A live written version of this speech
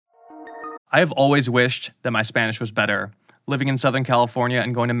I have always wished that my Spanish was better. Living in Southern California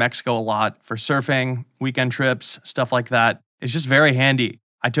and going to Mexico a lot for surfing, weekend trips, stuff like that, it's just very handy.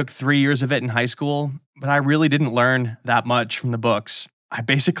 I took 3 years of it in high school, but I really didn't learn that much from the books. I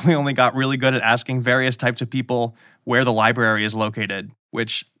basically only got really good at asking various types of people where the library is located,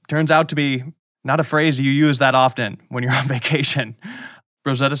 which turns out to be not a phrase you use that often when you're on vacation.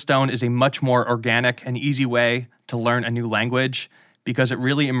 Rosetta Stone is a much more organic and easy way to learn a new language because it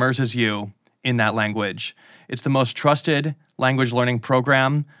really immerses you in that language. It's the most trusted language learning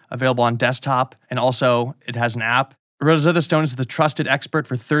program available on desktop, and also it has an app. Rosetta Stone is the trusted expert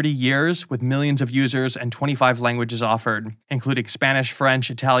for 30 years with millions of users and 25 languages offered, including Spanish, French,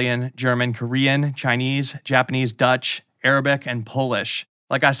 Italian, German, Korean, Chinese, Japanese, Dutch, Arabic, and Polish.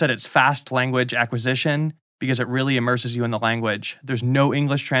 Like I said, it's fast language acquisition because it really immerses you in the language. There's no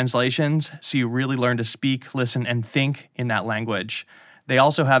English translations, so you really learn to speak, listen, and think in that language. They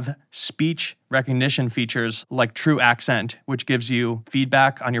also have speech recognition features like True Accent, which gives you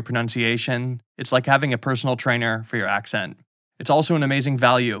feedback on your pronunciation. It's like having a personal trainer for your accent. It's also an amazing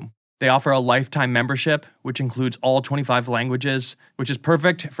value. They offer a lifetime membership, which includes all 25 languages, which is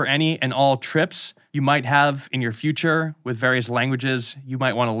perfect for any and all trips you might have in your future with various languages you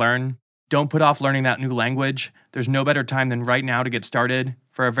might want to learn. Don't put off learning that new language. There's no better time than right now to get started.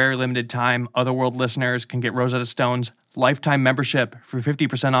 For a very limited time, Otherworld listeners can get Rosetta Stone's lifetime membership for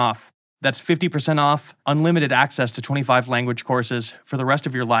 50% off. That's 50% off, unlimited access to 25 language courses for the rest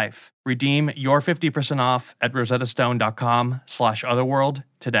of your life. Redeem your 50% off at rosettastone.com/otherworld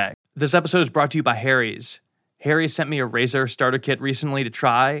today. This episode is brought to you by Harry's. Harry's sent me a razor starter kit recently to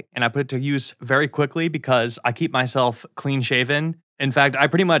try, and I put it to use very quickly because I keep myself clean shaven. In fact, I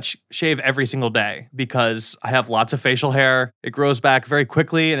pretty much shave every single day because I have lots of facial hair. It grows back very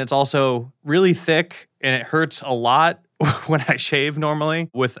quickly, and it's also really thick, and it hurts a lot when I shave normally,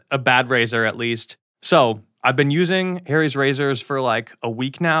 with a bad razor at least. So I've been using Harry's razors for like a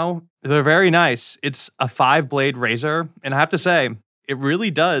week now. They're very nice. It's a 5-blade razor, and I have to say, it really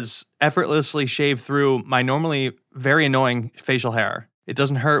does effortlessly shave through my normally very annoying facial hair. It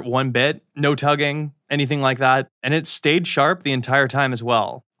doesn't hurt one bit, no tugging, anything like that, and it stayed sharp the entire time as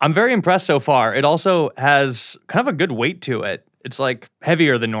well. I'm very impressed so far. It also has kind of a good weight to it. It's like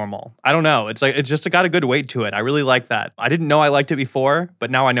heavier than normal. I don't know. It's just got a good weight to it. I really like that. I didn't know I liked it before,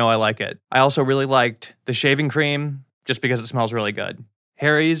 but now I know I like it. I also really liked the shaving cream just because it smells really good.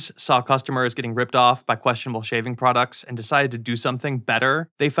 Harry's saw customers getting ripped off by questionable shaving products and decided to do something better.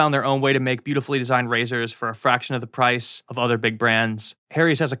 They found their own way to make beautifully designed razors for a fraction of the price of other big brands.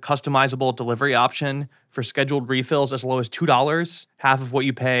 Harry's has a customizable delivery option for scheduled refills as low as $2, half of what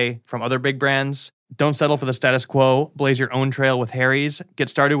you pay from other big brands. Don't settle for the status quo. Blaze your own trail with Harry's. Get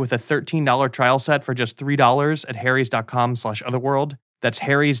started with a $13 trial set for just $3 at harrys.com/otherworld. That's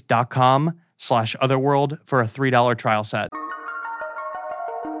harrys.com/otherworld for a $3 trial set.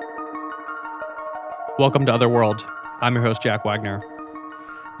 Welcome to Otherworld. I'm your host, Jack Wagner.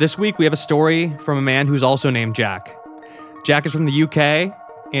 This week, we have a story from a man who's also named Jack. Jack is from the UK,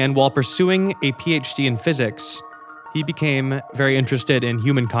 and while pursuing a PhD in physics, he became very interested in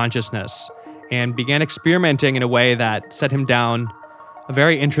human consciousness and began experimenting in a way that set him down a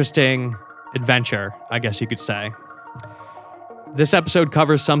very interesting adventure, I guess you could say. This episode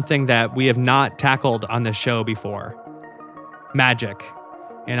covers something that we have not tackled on this show before: magic.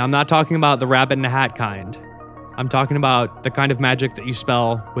 And I'm not talking about the rabbit in a hat kind. I'm talking about the kind of magic that you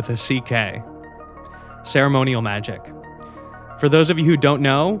spell with a CK. Ceremonial magic. For those of you who don't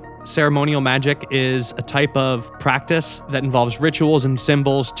know, ceremonial magic is a type of practice that involves rituals and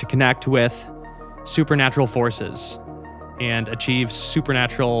symbols to connect with supernatural forces and achieve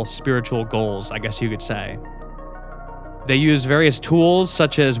supernatural spiritual goals, I guess you could say. They use various tools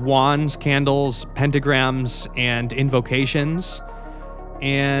such as wands, candles, pentagrams, and invocations.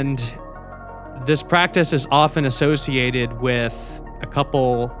 And this practice is often associated with a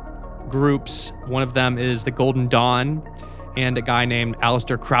couple groups. One of them is the Golden Dawn and a guy named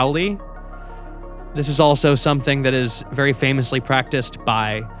Aleister Crowley. This is also something that is very famously practiced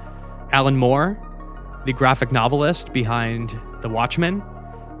by Alan Moore, the graphic novelist behind The Watchmen.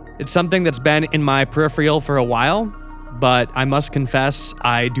 It's something that's been in my peripheral for a while, but I must confess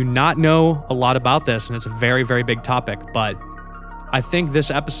I do not know a lot about this, and it's a very, very big topic. But I think this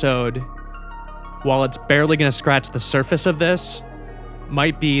episode, while it's barely going to scratch the surface of this,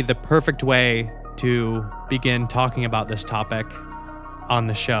 might be the perfect way to begin talking about this topic on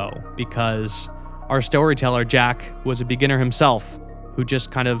the show, because our storyteller, Jack, was a beginner himself who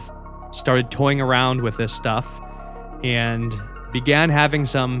just kind of started toying around with this stuff and began having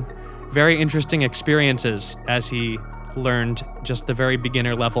some very interesting experiences as he learned just the very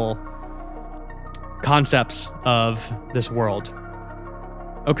beginner level concepts of this world.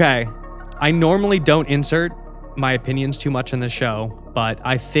 Okay, I normally don't insert my opinions too much in the show, but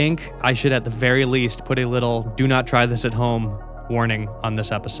I think I should at the very least put a little "do not try this at home" warning on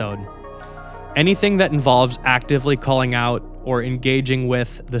this episode. Anything that involves actively calling out or engaging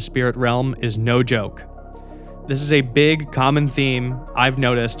with the spirit realm is no joke. This is a big common theme I've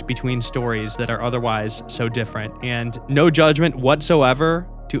noticed between stories that are otherwise so different, and no judgment whatsoever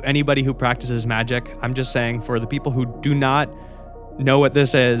to anybody who practices magic. I'm just saying, for the people who do not know what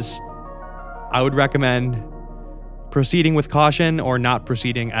this is, I would recommend proceeding with caution or not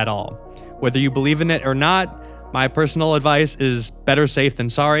proceeding at all. Whether you believe in it or not, my personal advice is better safe than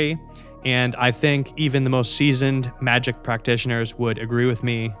sorry, and I think even the most seasoned magic practitioners would agree with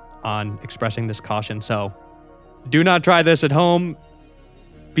me on expressing this caution. So do not try this at home.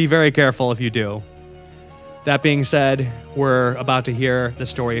 Be very careful if you do. That being said, we're about to hear the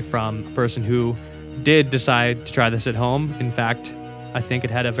story from a person who did decide to try this at home. In fact, I think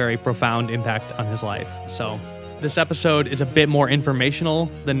it had a very profound impact on his life. So this episode is a bit more informational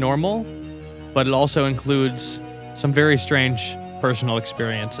than normal, but it also includes some very strange personal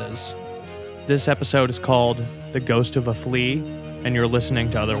experiences. This episode is called The Ghost of a Flea, and you're listening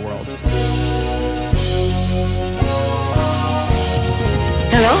to Otherworld.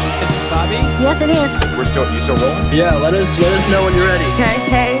 Hello? It's Bobby. Yes, it is. You still rolling? Yeah, let us know when you're ready. Okay,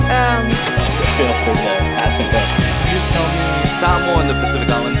 hey, How's it feel for asking questions? Can you tell me? Some more in the Pacific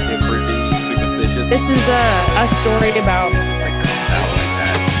Islands, they're creepy, superstitious. this is a story about Just like comes out like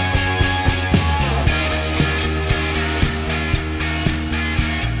that.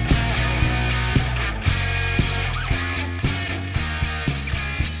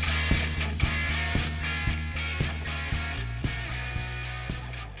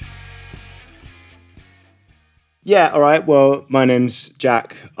 Yeah, all right. Well, my name's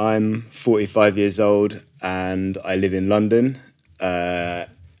Jack. I'm 45 years old and I live in London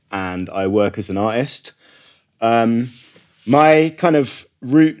and I work as an artist. My kind of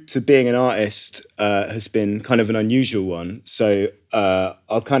route to being an artist has been kind of an unusual one. So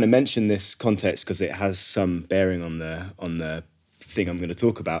I'll kind of mention this context because it has some bearing on the thing I'm going to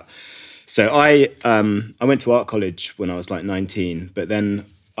talk about. So I went to art college when I was like 19, but then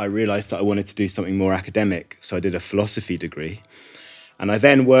I realized that I wanted to do something more academic, so I did a philosophy degree. And I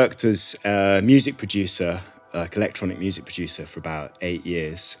then worked as a music producer, like electronic music producer, for about 8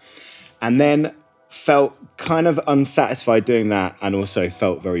 years. And then felt kind of unsatisfied doing that, and also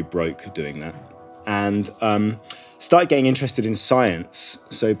felt very broke doing that. And started getting interested in science.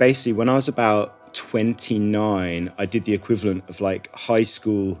 So basically, when I was about 29, I did the equivalent of like high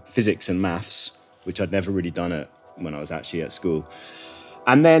school physics and maths, which I'd never really done when I was actually at school.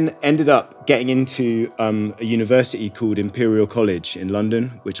 And then ended up getting into a university called Imperial College in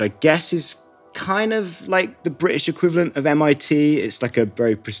London, which I guess is kind of like the British equivalent of MIT. It's like a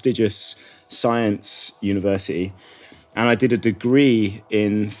very prestigious science university. And I did a degree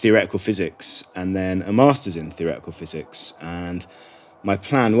in theoretical physics and then a master's in theoretical physics. And my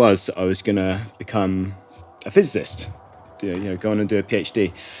plan was that I was going to become a physicist, go on and do a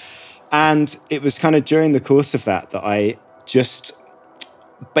PhD. And it was kind of during the course of that I just...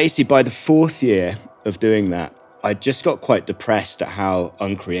 Basically, by the fourth year of doing that, I just got quite depressed at how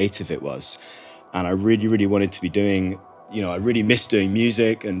uncreative it was. And I really, really wanted to be doing, I really missed doing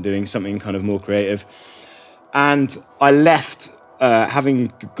music and doing something kind of more creative. And I left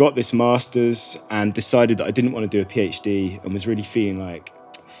having got this master's and decided that I didn't want to do a PhD and was really feeling like,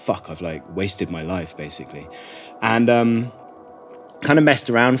 fuck, I've like wasted my life, basically. And kind of messed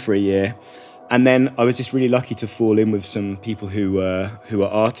around for a year. And then I was just really lucky to fall in with some people who were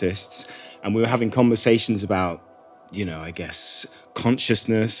artists, and we were having conversations about, I guess,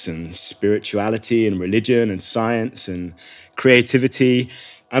 consciousness and spirituality and religion and science and creativity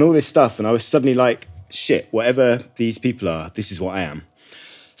and all this stuff. And I was suddenly like, shit, whatever these people are, this is what I am.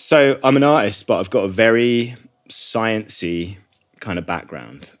 So I'm an artist, but I've got a very sciencey kind of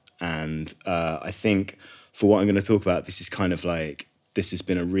background. And I think for what I'm going to talk about, this is kind of like, this has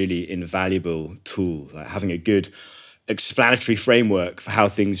been a really invaluable tool, like having a good explanatory framework for how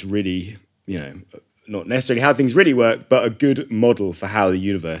things really, not necessarily how things really work, but a good model for how the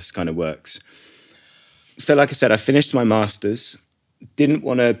universe kind of works. So like I said, I finished my master's, didn't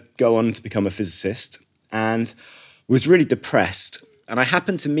want to go on to become a physicist, and was really depressed. And I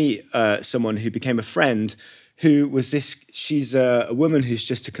happened to meet someone who became a friend who was she's a woman who's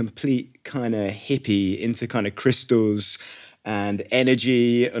just a complete kind of hippie into kind of crystals and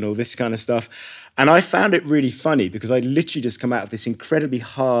energy and all this kind of stuff. And I found it really funny because I literally just come out of this incredibly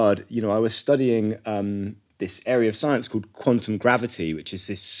hard, I was studying this area of science called quantum gravity, which is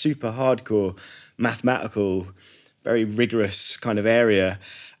this super hardcore mathematical, very rigorous kind of area.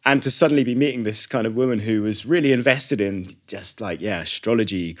 And to suddenly be meeting this kind of woman who was really invested in just like,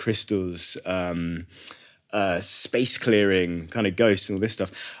 astrology, crystals, space clearing, kind of ghosts and all this stuff.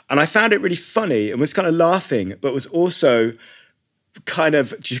 And I found it really funny and was kind of laughing, but was also kind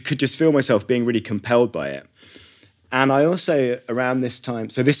of, could just feel myself being really compelled by it. And I also, around this time,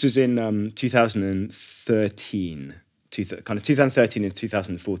 so this was in 2013, kind of 2013 and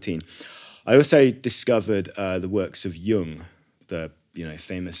 2014, I also discovered the works of Jung, the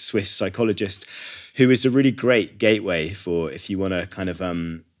famous Swiss psychologist, who is a really great gateway for if you want to kind of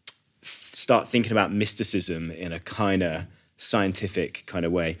start thinking about mysticism in a kind of scientific kind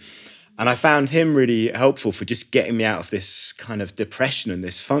of way. And I found him really helpful for just getting me out of this kind of depression and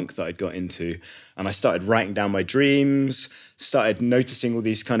this funk that I'd got into. And I started writing down my dreams, started noticing all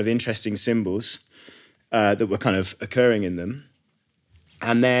these kind of interesting symbols that were kind of occurring in them.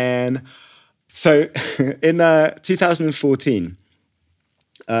 And then, so in 2014,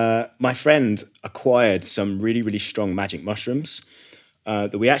 my friend acquired some really, really strong magic mushrooms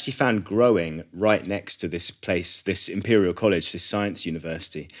that we actually found growing right next to this place, this Imperial College, this science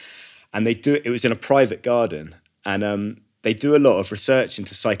university. And it was in a private garden. And they do a lot of research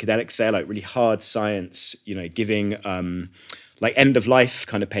into psychedelics there, like really hard science, giving like end of life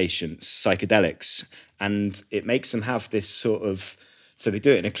kind of patients psychedelics. And it makes them have this sort of, so they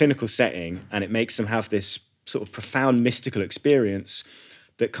do it in a clinical setting, and it makes them have this sort of profound mystical experience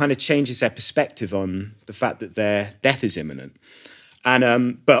that kind of changes their perspective on the fact that their death is imminent.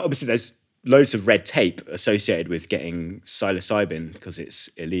 And but obviously there's loads of red tape associated with getting psilocybin because it's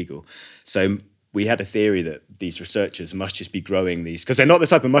illegal. So we had a theory that these researchers must just be growing these, because they're not the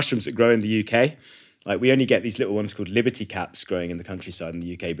type of mushrooms that grow in the UK. Like we only get these little ones called Liberty Caps growing in the countryside in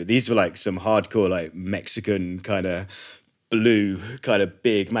the UK, but these were like some hardcore, like Mexican kind of blue, kind of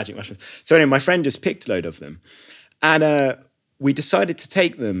big magic mushrooms. So anyway, my friend just picked a load of them, and we decided to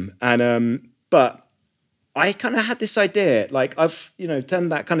take them. And but I kind of had this idea, like I've done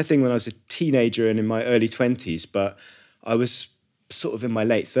that kind of thing when I was a teenager and in my early 20s, but I was sort of in my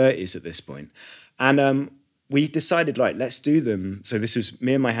late 30s at this point. And we decided, right, let's do them. So this was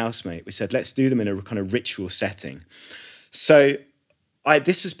me and my housemate. We said, let's do them in a kind of ritual setting. So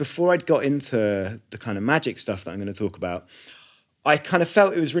this was before I'd got into the kind of magic stuff that I'm going to talk about. I kind of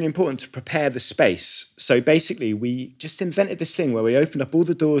felt it was really important to prepare the space. So basically, we just invented this thing where we opened up all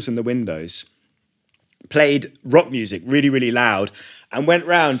the doors and the windows, played rock music really, really loud, and went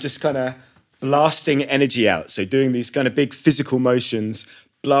round just kind of blasting energy out. So doing these kind of big physical motions,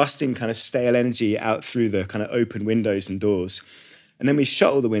 blasting kind of stale energy out through the kind of open windows and doors. And then we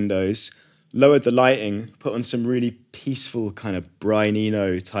shut all the windows, lowered the lighting, put on some really peaceful kind of Brian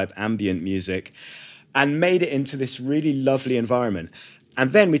Eno type ambient music, and made it into this really lovely environment.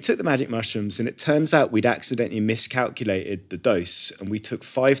 And then we took the magic mushrooms, and it turns out we'd accidentally miscalculated the dose, and we took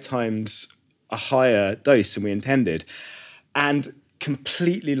 5 times a higher dose than we intended, and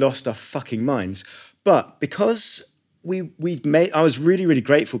completely lost our fucking minds. But because I was really, really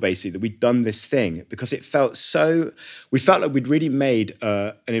grateful basically that we'd done this thing, because we felt like we'd really made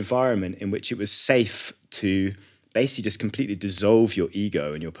an environment in which it was safe to basically just completely dissolve your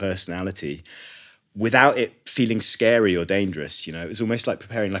ego and your personality without it feeling scary or dangerous. It was almost like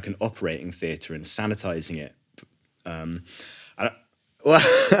preparing like an operating theatre and sanitizing it.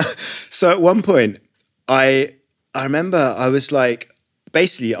 So at one point, I remember I was like,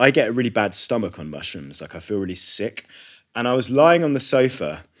 basically, I get a really bad stomach on mushrooms. Like I feel really sick. And I was lying on the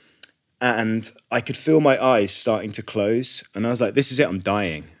sofa and I could feel my eyes starting to close. And I was like, this is it, I'm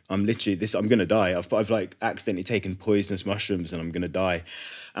dying. I'm going to die. I've like accidentally taken poisonous mushrooms and I'm going to die.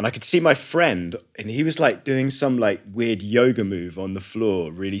 And I could see my friend, and he was like doing some like weird yoga move on the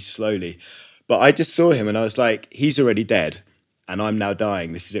floor really slowly. But I just saw him and I was like, he's already dead. And I'm now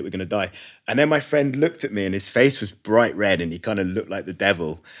dying. This is it. We're going to die. And then my friend looked at me and his face was bright red and he kind of looked like the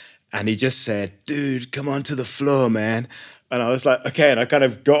devil. And he just said, dude, come onto the floor, man. And I was like, okay. And I kind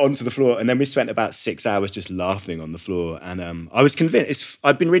of got onto the floor. And then we spent about 6 hours just laughing on the floor. And I was convinced.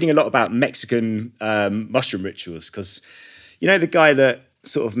 I've been reading a lot about Mexican mushroom rituals, because, the guy that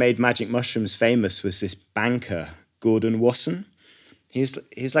sort of made magic mushrooms famous was this banker, Gordon Wasson. He's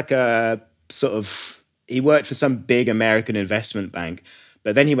like a sort of... He worked for some big American investment bank,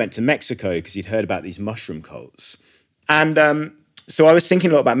 but then he went to Mexico because he'd heard about these mushroom cults. And so I was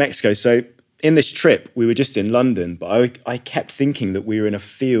thinking a lot about Mexico. So in this trip, we were just in London, but I kept thinking that we were in a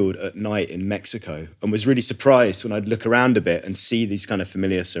field at night in Mexico, and was really surprised when I'd look around a bit and see these kind of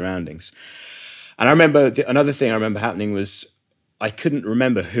familiar surroundings. And I remember, another thing I remember happening was I couldn't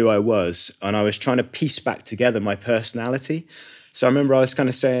remember who I was, and I was trying to piece back together my personality. So I remember I was kind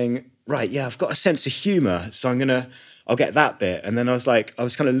of saying, right, yeah, I've got a sense of humor, so I'll get that bit. And then I was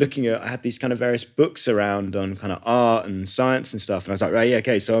kind of looking at, I had these kind of various books around on kind of art and science and stuff. And I was like, right, yeah,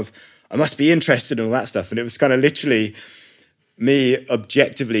 okay, so I must be interested in all that stuff. And it was kind of literally me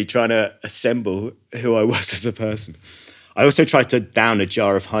objectively trying to assemble who I was as a person. I also tried to down a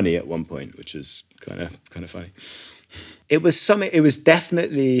jar of honey at one point, which is kind of funny. It was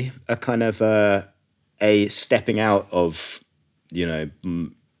definitely a kind of a stepping out of,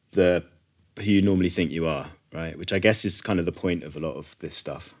 the who you normally think you are, right? Which I guess is kind of the point of a lot of this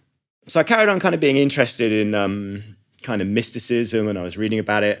stuff. So I carried on kind of being interested in kind of mysticism, and I was reading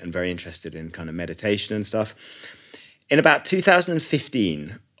about it and very interested in kind of meditation and stuff. In about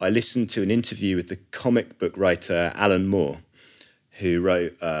 2015, I listened to an interview with the comic book writer Alan Moore, who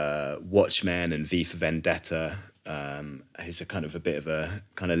wrote Watchmen and V for Vendetta. Who's a kind of a bit of a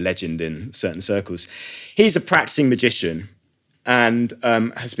kind of legend in certain circles. He's a practicing magician and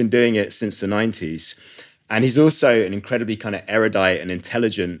has been doing it since the 90s. And he's also an incredibly kind of erudite and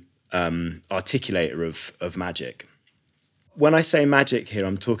intelligent articulator of magic. When I say magic here,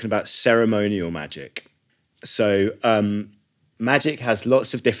 I'm talking about ceremonial magic. So magic has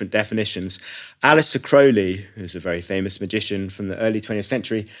lots of different definitions. Aleister Crowley, who's a very famous magician from the early 20th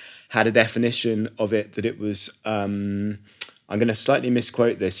century, had a definition of it that it was, I'm going to slightly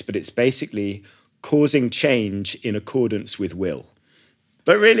misquote this, but it's basically causing change in accordance with will.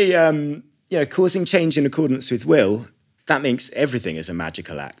 But really, causing change in accordance with will, that means everything is a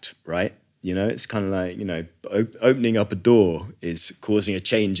magical act, right? It's kind of like, opening up a door is causing a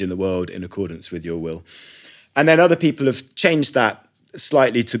change in the world in accordance with your will. And then other people have changed that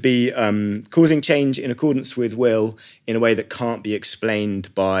slightly to be causing change in accordance with will in a way that can't be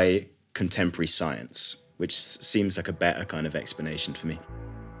explained by contemporary science, which seems like a better kind of explanation for me.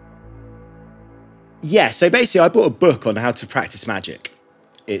 Yeah, so basically I bought a book on how to practice magic.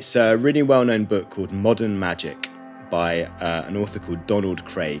 It's a really well-known book called Modern Magic by an author called Donald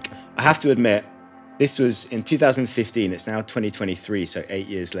Craig. I have to admit, this was in 2015, it's now 2023, so 8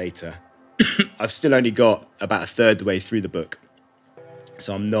 years later. I've still only got about a third the way through the book.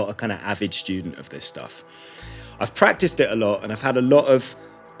 So I'm not a kind of avid student of this stuff. I've practiced it a lot and I've had a lot of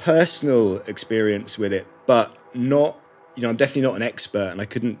personal experience with it, but not, I'm definitely not an expert and I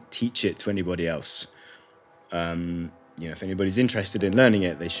couldn't teach it to anybody else. If anybody's interested in learning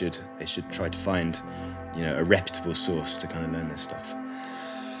it, they should try to find, a reputable source to kind of learn this stuff.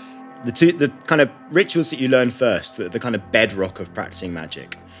 The kind of rituals that you learn first, the kind of bedrock of practicing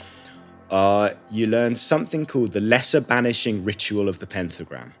magic, you learn something called the lesser banishing ritual of the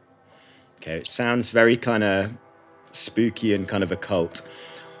pentagram. Okay, it sounds very kind of spooky and kind of occult.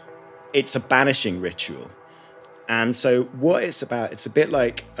 It's a banishing ritual. And so what it's about, it's a bit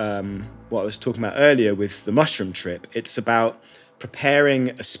like what I was talking about earlier with the mushroom trip. It's about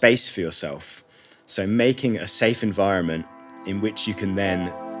preparing a space for yourself. So making a safe environment in which you can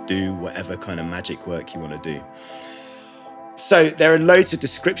then do whatever kind of magic work you want to do. So there are loads of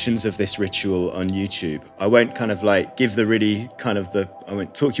descriptions of this ritual on YouTube. I won't kind of like give the really kind of I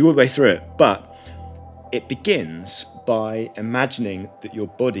won't talk you all the way through it, but it begins by imagining that your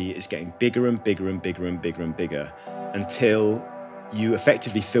body is getting bigger and bigger and bigger and bigger and bigger until you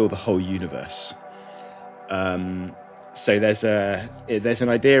effectively fill the whole universe. So there's an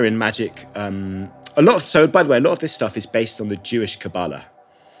idea in magic. By the way, a lot of this stuff is based on the Jewish Kabbalah.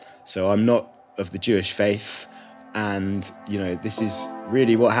 So I'm not of the Jewish faith. And, this is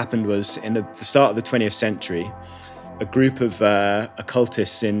really what happened was in the start of the 20th century, a group of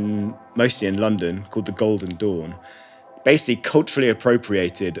occultists mostly in London called the Golden Dawn, basically culturally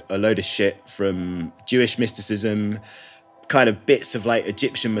appropriated a load of shit from Jewish mysticism, kind of bits of like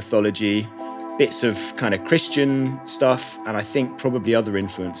Egyptian mythology, bits of kind of Christian stuff, and I think probably other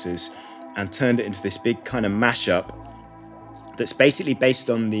influences, and turned it into this big kind of mashup that's basically based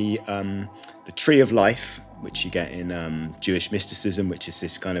on the tree of life, which you get in Jewish mysticism, which is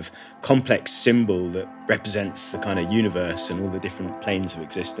this kind of complex symbol that represents the kind of universe and all the different planes of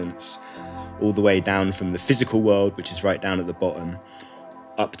existence, all the way down from the physical world, which is right down at the bottom,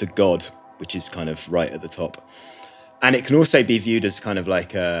 up to God, which is kind of right at the top. And it can also be viewed as kind of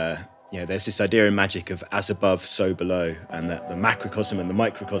like there's this idea in magic of as above, so below, and that the macrocosm and the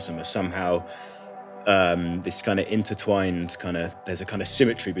microcosm are somehow this kind of intertwined there's a kind of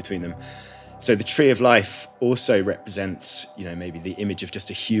symmetry between them. So the tree of life also represents, maybe the image of just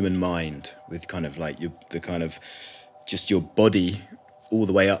a human mind with kind of like just your body all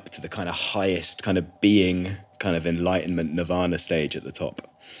the way up to the kind of highest kind of being, kind of enlightenment nirvana stage at the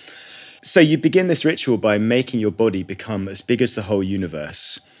top. So you begin this ritual by making your body become as big as the whole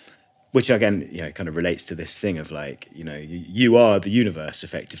universe, which again, kind of relates to this thing of like, you are the universe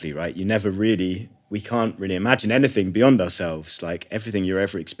effectively, right? We can't really imagine anything beyond ourselves. Like everything you're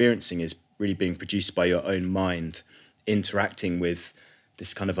ever experiencing is really being produced by your own mind, interacting with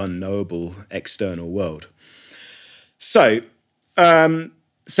this kind of unknowable external world. So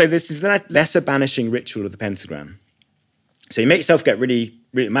this is the lesser banishing ritual of the pentagram. So you make yourself get really,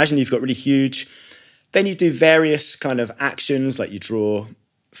 imagine you've got really huge. Then you do various kind of actions, like you draw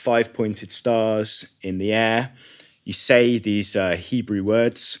 5 pointed stars in the air. You say these Hebrew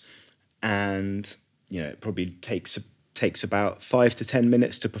words, and it probably takes about 5 to 10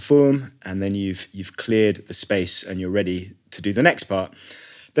 minutes to perform, and then you've cleared the space and you're ready to do the next part.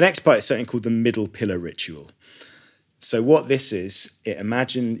 The next part is something called the middle pillar ritual. So what this is, you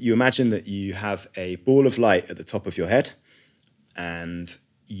imagine that you have a ball of light at the top of your head, and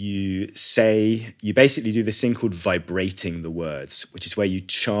you basically do this thing called vibrating the words, which is where you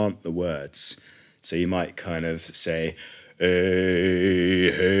chant the words. So you might kind of say,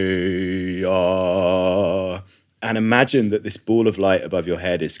 hey, hey, ah, and imagine that this ball of light above your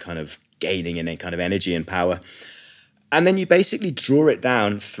head is kind of gaining in a kind of energy and power. And then you basically draw it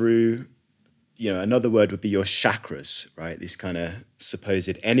down through, another word would be your chakras, right? These kind of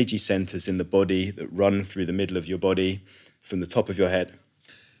supposed energy centers in the body that run through the middle of your body from the top of your head.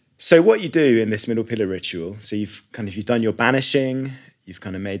 So what you do in this middle pillar ritual, so you've done your banishing, you've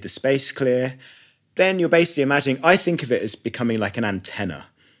kind of made the space clear, then you're basically imagining, I think of it as becoming like an antenna,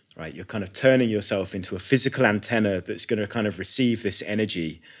 right? You're kind of turning yourself into a physical antenna that's going to kind of receive this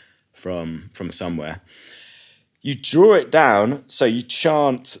energy from somewhere. You draw it down, so you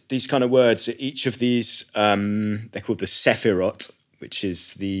chant these kind of words at each of these, they're called the sephirot, which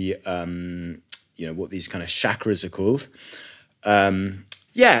is the, what these kind of chakras are called.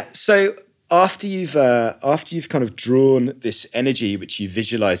 So after you've kind of drawn this energy, which you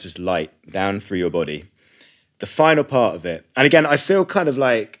visualize as light, down through your body, the final part of it, and again, I feel kind of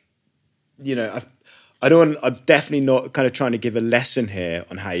like, I'm definitely not kind of trying to give a lesson here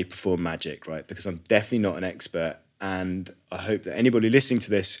on how you perform magic, right? Because I'm definitely not an expert, and I hope that anybody listening to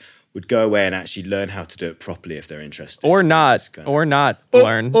this would go away and actually learn how to do it properly if they're interested. Or not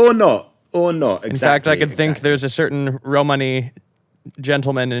learn. Or not. Exactly. In fact, I could think there's a certain Romani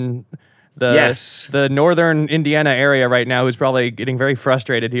gentleman in the northern Indiana area right now who's probably getting very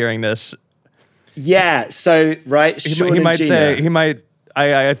frustrated hearing this. Yeah. So right, he might say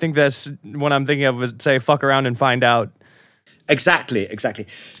I think that's what I'm thinking of would say fuck around and find out. Exactly.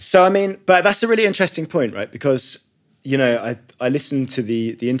 So I mean, but that's a really interesting point, right? Because I listened to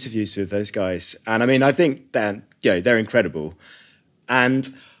the interviews with those guys, and I mean, I think that they're incredible, and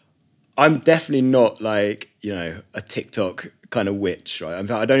I'm definitely not like a TikTok kind of witch, right?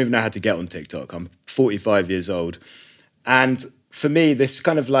 I don't even know how to get on TikTok. I'm 45 years old, and for me, this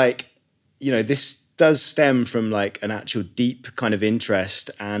kind of like this does stem from like an actual deep kind of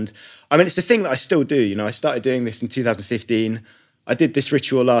interest. And I mean, it's a thing that I still do. I started doing this in 2015. I did this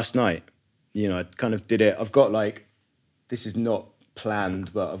ritual last night. I kind of did it. I've got like, this is not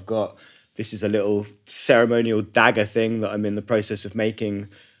planned, but this is a little ceremonial dagger thing that I'm in the process of making,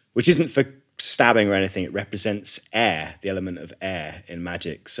 which isn't for stabbing or anything. It represents air, the element of air in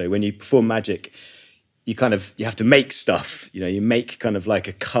magic. So when you perform magic, you have to make stuff, you make kind of like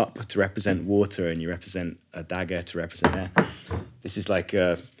a cup to represent water, and you represent a dagger to represent air. This is like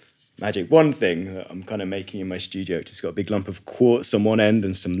a magic wand thing that I'm kind of making in my studio. It's just got a big lump of quartz on one end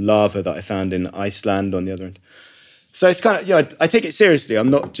and some lava that I found in Iceland on the other end. So it's kind of, I take it seriously.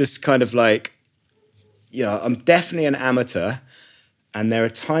 I'm not just kind of like, I'm definitely an amateur. And there are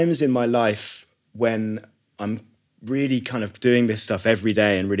times in my life when I'm really kind of doing this stuff every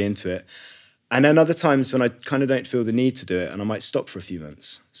day and really into it. And then other times when I kind of don't feel the need to do it, and I might stop for a few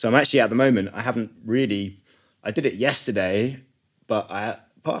months. So I'm actually, at the moment, I did it yesterday, but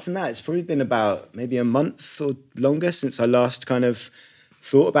apart from that, it's probably been about maybe a month or longer since I last kind of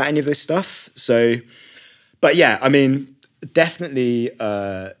thought about any of this stuff. So, but yeah, I mean, definitely,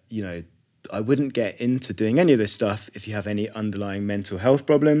 I wouldn't get into doing any of this stuff if you have any underlying mental health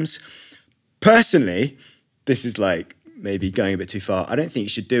problems. Personally, this is like, maybe going a bit too far. I don't think you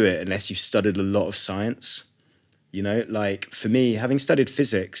should do it unless you've studied a lot of science. Like for me, having studied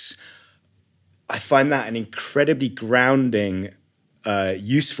physics, I find that an incredibly grounding,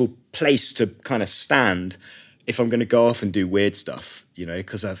 useful place to kind of stand if I'm going to go off and do weird stuff,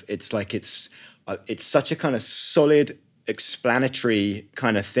 because it's such a kind of solid, explanatory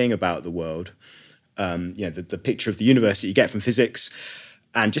kind of thing about the world. The picture of the universe that you get from physics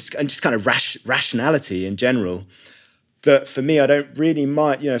and just kind of rationality in general. that for me, I don't really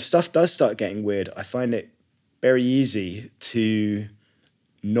mind. If stuff does start getting weird, I find it very easy to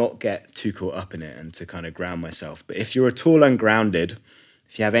not get too caught up in it and to kind of ground myself. But if you're at all ungrounded,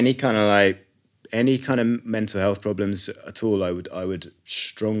 if you have any kind of mental health problems at all, I would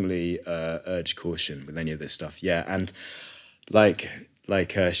strongly urge caution with any of this stuff. Yeah, and like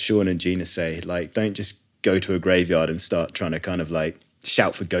Sean and Gina say, like, don't just go to a graveyard and start trying to kind of like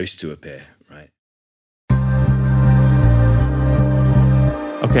shout for ghosts to appear, right?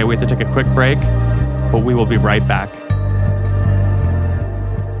 Okay, we have to take a quick break, but we will be right back.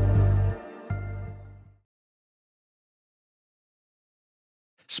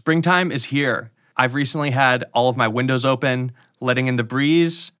 Springtime is here. I've recently had all of my windows open, letting in the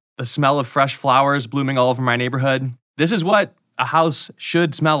breeze, the smell of fresh flowers blooming all over my neighborhood. This is what a house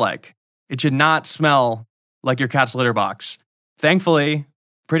should smell like. It should not smell like your cat's litter box. Thankfully,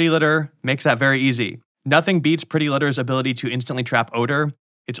 Pretty Litter makes that very easy. Nothing beats Pretty Litter's ability to instantly trap odor.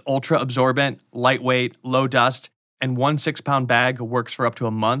 It's ultra absorbent, lightweight, low dust, and one 6-pound bag works for up to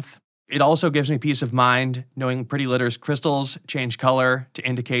a month. It also gives me peace of mind knowing Pretty Litter's crystals change color to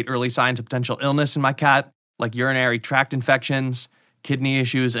indicate early signs of potential illness in my cat, like urinary tract infections, kidney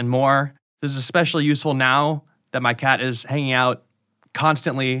issues, and more. This is especially useful now that my cat is hanging out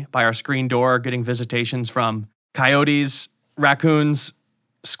constantly by our screen door, getting visitations from coyotes, raccoons,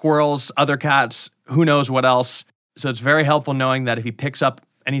 squirrels, other cats, who knows what else. So it's very helpful knowing that if he picks up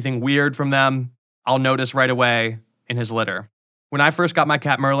anything weird from them, I'll notice right away in his litter. When I first got my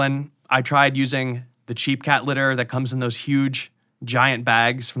cat Merlin, I tried using the cheap cat litter that comes in those huge, giant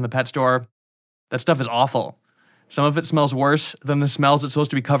bags from the pet store. That stuff is awful. Some of it smells worse than the smells it's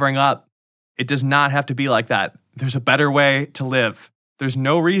supposed to be covering up. It does not have to be like that. There's a better way to live. There's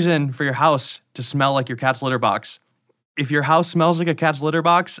no reason for your house to smell like your cat's litter box. If your house smells like a cat's litter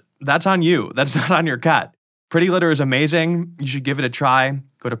box, that's on you. That's not on your cat. Pretty Litter is amazing. You should give it a try.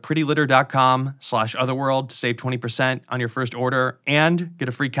 Go to prettylitter.com/otherworld to save 20% on your first order and get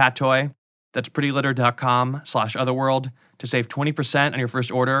a free cat toy. That's prettylitter.com/otherworld to save 20% on your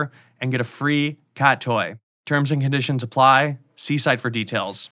first order and get a free cat toy. Terms and conditions apply. See site for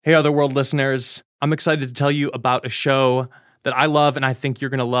details. Hey, Otherworld listeners. I'm excited to tell you about a show that I love and I think you're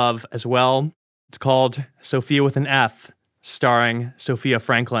going to love as well. It's called Sophia with an F, starring Sophia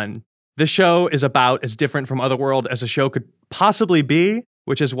Franklin. This show is about as different from Otherworld as a show could possibly be,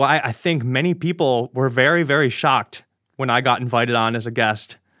 which is why I think many people were very, very shocked when I got invited on as a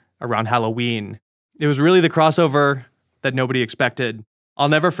guest around Halloween. It was really the crossover that nobody expected. I'll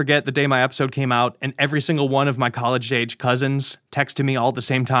never forget the day my episode came out and every single one of my college-age cousins texted me all at the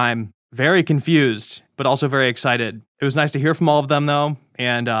same time. Very confused, but also very excited. It was nice to hear from all of them, though,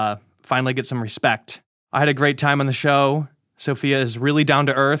 and finally get some respect. I had a great time on the show. Sophia is really down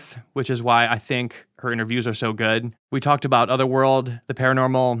to earth, which is why I think her interviews are so good. We talked about Otherworld, the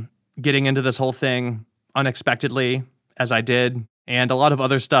paranormal, getting into this whole thing unexpectedly, as I did, and a lot of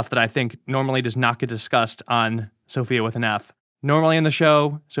other stuff that I think normally does not get discussed on Sophia with an F. Normally in the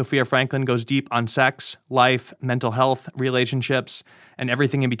show, Sophia Franklin goes deep on sex, life, mental health, relationships, and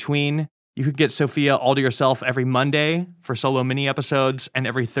everything in between. You could get Sophia all to yourself every Monday for solo mini episodes and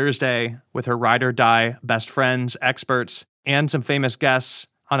every Thursday with her ride or die best friends, experts, and some famous guests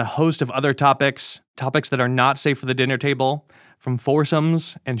on a host of other topics that are not safe for the dinner table, from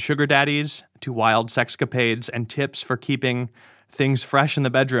foursomes and sugar daddies to wild sexcapades and tips for keeping things fresh in the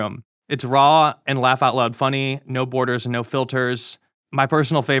bedroom. It's raw and laugh out loud funny, no borders and no filters. My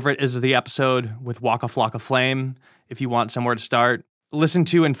personal favorite is the episode with Waka Flocka Flame, if you want somewhere to start. Listen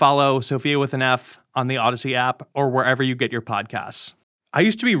to and follow Sophia with an F on the Odyssey app or wherever you get your podcasts. I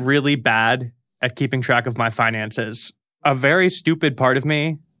used to be really bad at keeping track of my finances. A very stupid part of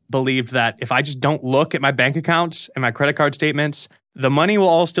me believed that if I just don't look at my bank accounts and my credit card statements, the money will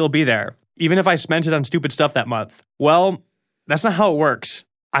all still be there, even if I spent it on stupid stuff that month. Well, that's not how it works.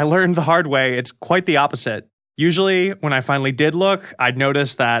 I learned the hard way. It's quite the opposite. Usually, when I finally did look, I'd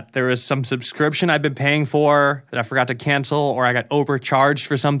notice that there was some subscription I'd been paying for that I forgot to cancel, or I got overcharged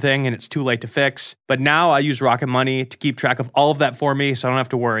for something and it's too late to fix. But now I use Rocket Money to keep track of all of that for me so I don't have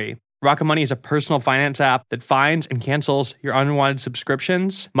to worry. Rocket Money is a personal finance app that finds and cancels your unwanted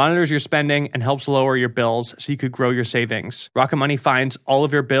subscriptions, monitors your spending, and helps lower your bills so you could grow your savings. Rocket Money finds all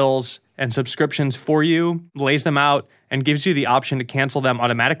of your bills and subscriptions for you, lays them out, and gives you the option to cancel them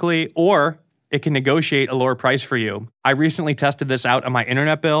automatically, or it can negotiate a lower price for you. I recently tested this out on my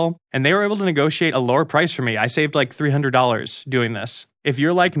internet bill, and they were able to negotiate a lower price for me. I saved like $300 doing this. If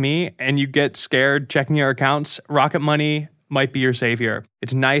you're like me and you get scared checking your accounts, Rocket Money might be your savior.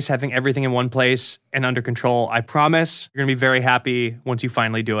 It's nice having everything in one place and under control. I promise you're going to be very happy once you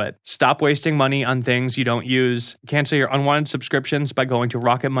finally do it. Stop wasting money on things you don't use. Cancel your unwanted subscriptions by going to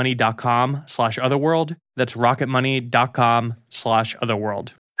rocketmoney.com/otherworld. That's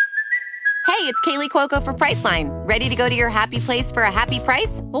rocketmoney.com/otherworld. Hey, it's Kaylee Cuoco for Priceline. Ready to go to your happy place for a happy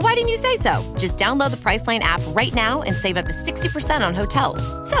price? Well, why didn't you say so? Just download the Priceline app right now and save up to 60% on hotels.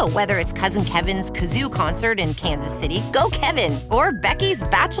 So whether it's Cousin Kevin's Kazoo Concert in Kansas City, go Kevin, or Becky's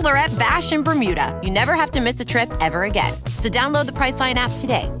Bachelorette Bash in Bermuda, you never have to miss a trip ever again. So download the Priceline app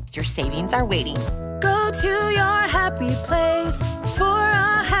today. Your savings are waiting. Go to your happy place for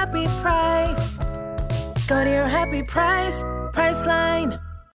a happy price. Go to your happy price, Priceline.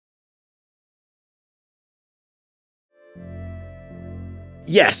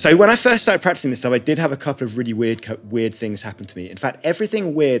 Yeah, so when I first started practicing this stuff, I did have a couple of really weird things happen to me. In fact,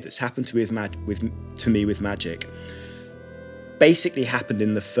 everything weird that's happened to me with magic basically happened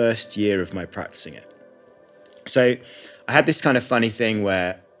in the first year of my practicing it. So I had this kind of funny thing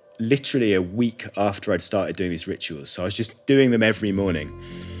where literally a week after I'd started doing these rituals, so I was just doing them every morning.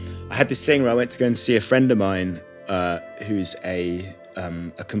 I had this thing where I went to go and see a friend of mine who's a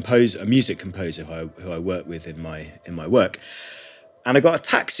music composer who I work with in my work. And I got a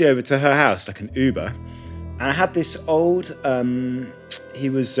taxi over to her house, like an Uber. And I had this old, he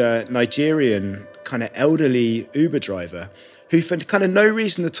was a Nigerian kind of elderly Uber driver who for kind of no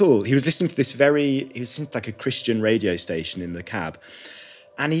reason at all, he was listening to he was listening to like a Christian radio station in the cab.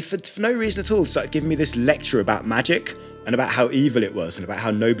 And he, for no reason at all, started giving me this lecture about magic and about how evil it was and about how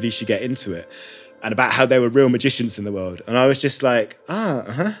nobody should get into it and about how there were real magicians in the world. And I was just like,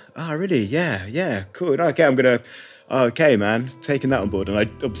 really? Yeah, cool. Okay, okay, man, taking that on board. And I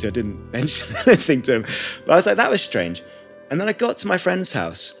didn't mention anything to him. But I was like, that was strange. And then I got to my friend's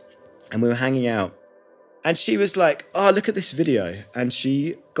house and we were hanging out. And she was like, oh, look at this video. And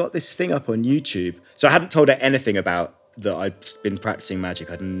she got this thing up on YouTube. So I hadn't told her anything about that I'd been practicing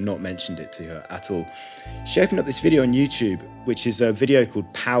magic. I'd not mentioned it to her at all. She opened up this video on YouTube, which is a video called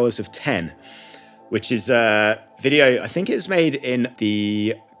Powers of 10, which is a video, I think it was made in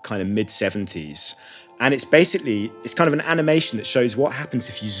the kind of mid-70s. And it's kind of an animation that shows what happens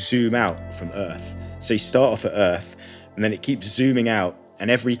if you zoom out from Earth. So you start off at Earth, and then it keeps zooming out,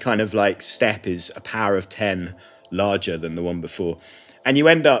 and every kind of like step is a power of 10 larger than the one before. And you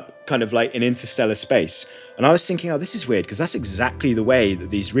end up kind of like in interstellar space. And I was thinking, oh, this is weird, because that's exactly the way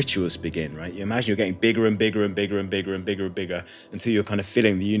that these rituals begin, right? You imagine you're getting bigger and bigger and bigger and bigger and bigger and bigger until you're kind of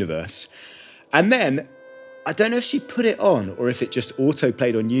filling the universe. And then I don't know if she put it on or if it just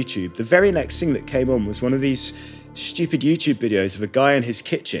auto-played on YouTube. The very next thing that came on was one of these stupid YouTube videos of a guy in his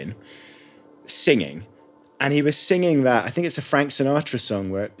kitchen singing. And he was singing that, I think it's a Frank Sinatra song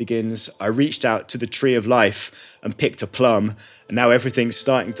where it begins, I reached out to the tree of life and picked a plum, and now everything's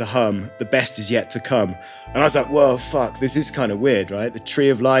starting to hum. The best is yet to come. And I was like, whoa, fuck, this is kind of weird, right? The tree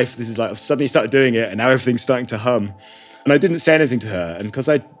of life, this is like, I've suddenly started doing it and now everything's starting to hum. And I didn't say anything to her. And because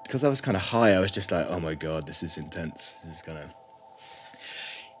I was kind of high, I was just like, oh my God, this is intense. This is kind of...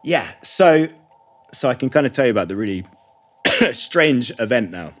 Yeah, so I can kind of tell you about the really strange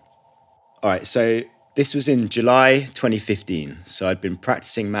event now. All right, so this was in July 2015. So I'd been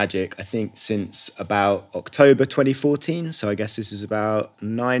practicing magic, I think, since about October 2014. So I guess this is about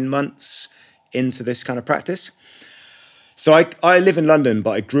 9 months into this kind of practice. So I live in London,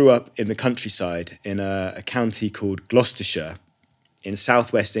 but I grew up in the countryside in a county called Gloucestershire in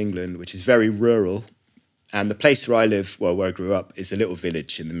southwest England, which is very rural. And the place where I live, well, where I grew up, is a little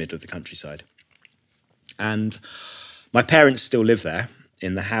village in the middle of the countryside. And my parents still live there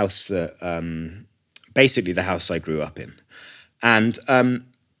in the house that, basically the house I grew up in. And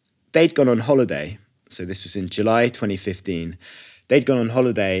they'd gone on holiday. So this was in July 2015. They'd gone on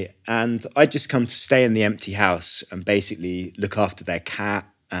holiday and I'd just come to stay in the empty house and basically look after their cat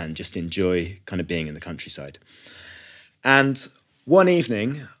and just enjoy kind of being in the countryside. And one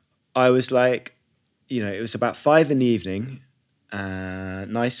evening I was like, it was about 5 PM,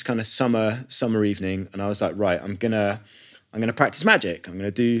 nice kind of summer evening. And I was like, right, I'm gonna practice magic. I'm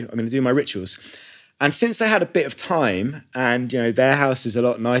gonna do my rituals. And since I had a bit of time and, their house is a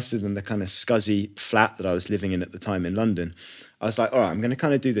lot nicer than the kind of scuzzy flat that I was living in at the time in London, I was like, all right, I'm going to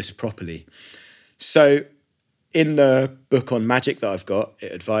kind of do this properly. So in the book on magic that I've got,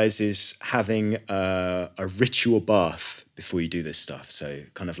 it advises having a ritual bath before you do this stuff. So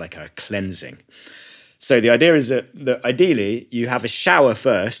kind of like a cleansing. So the idea is that ideally you have a shower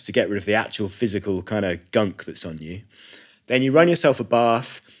first to get rid of the actual physical kind of gunk that's on you. Then you run yourself a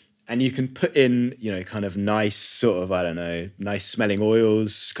bath And you can put in, kind of nice sort of, I don't know, nice smelling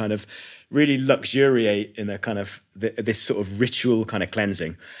oils, kind of really luxuriate in a kind of this sort of ritual kind of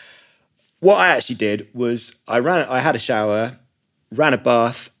cleansing. What I actually did was I had a shower, ran a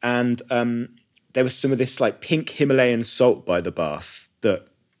bath, and there was some of this like pink Himalayan salt by the bath that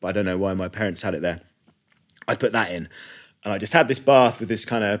I don't know why my parents had it there. I put that in, and I just had this bath with this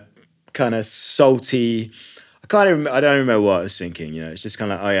kind of salty. I don't remember what I was thinking. It's just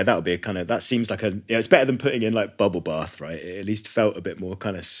kind of, oh yeah, that would be that seems like it's better than putting in like bubble bath, right? It at least felt a bit more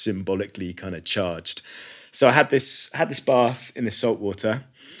kind of symbolically kind of charged. So I had this bath in this salt water,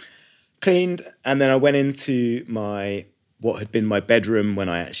 cleaned, and then I went into what had been my bedroom when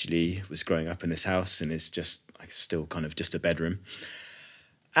I actually was growing up in this house, and is just like still kind of just a bedroom.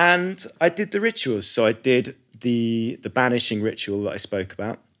 And I did the rituals. So I did the banishing ritual that I spoke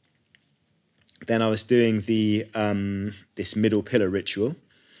about. Then I was doing the this middle pillar ritual.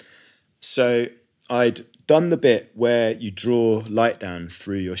 So I'd done the bit where you draw light down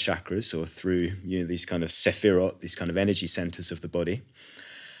through your chakras or through these kind of sephirot, these kind of energy centers of the body.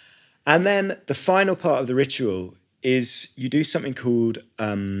 And then the final part of the ritual is you do something called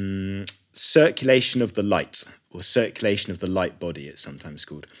circulation of the light, or circulation of the light body, it's sometimes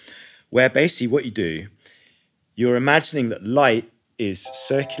called, where basically what you do, you're imagining that light is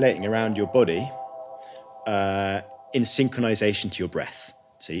circulating around your body in synchronization to your breath.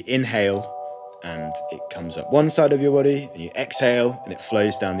 So you inhale and it comes up one side of your body, and you exhale and it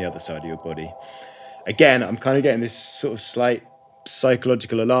flows down the other side of your body. Again, I'm kind of getting this sort of slight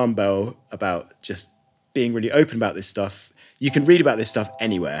psychological alarm bell about just being really open about this stuff. You can read about this stuff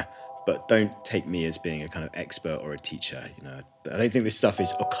anywhere, but don't take me as being a kind of expert or a teacher. I don't think this stuff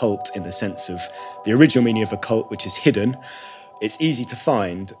is occult in the sense of the original meaning of occult, which is hidden. It's easy to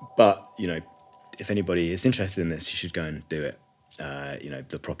find, but if anybody is interested in this, you should go and do it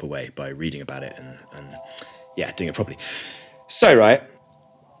the proper way by reading about it and doing it properly. So right,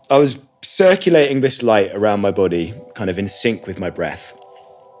 I was circulating this light around my body, kind of in sync with my breath.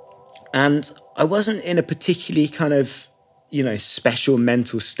 And I wasn't in a particularly kind of, special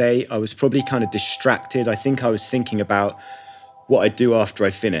mental state. I was probably kind of distracted. I think I was thinking about what I'd do after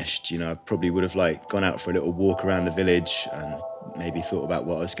I finished. I probably would have gone out for a little walk around the village and maybe thought about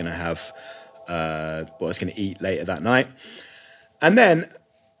what I was going to have, what I was going to eat later that night. And then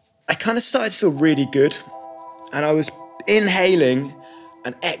I kind of started to feel really good. And I was inhaling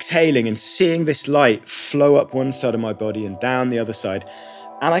and exhaling and seeing this light flow up one side of my body and down the other side.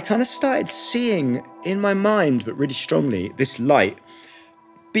 And I kind of started seeing in my mind, but really strongly, this light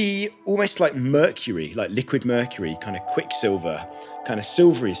be almost like mercury, like liquid mercury, kind of quicksilver, kind of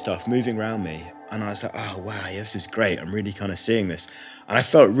silvery stuff moving around me. And I was like, oh, wow, yeah, this is great. I'm really kind of seeing this. And I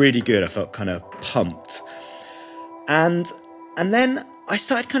felt really good. I felt kind of pumped. And then I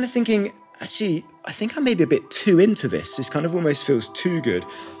started kind of thinking, actually, I think I may be a bit too into this. This kind of almost feels too good.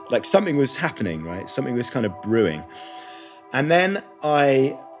 Like something was happening, right? Something was kind of brewing. And then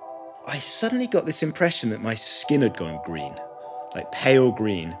I suddenly got this impression that my skin had gone green, like pale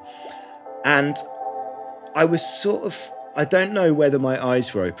green. And I was I don't know whether my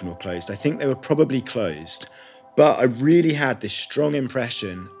eyes were open or closed. I think they were probably closed. But I really had this strong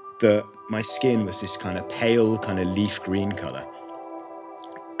impression that my skin was this kind of pale, kind of leaf green color.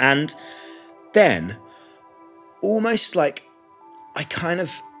 And then, almost like I kind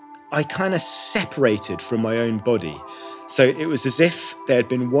of separated from my own body. So it was as if there had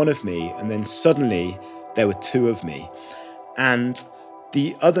been one of me, and then suddenly there were two of me. And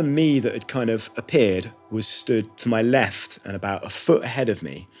the other me that had kind of appeared was stood to my left and about a foot ahead of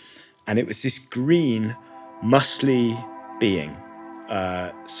me. And it was this green, muscly being.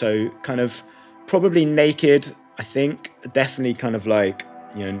 So kind of probably naked, I think. Definitely kind of like,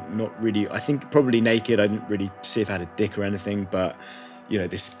 not really, I think probably naked. I didn't really see if I had a dick or anything, but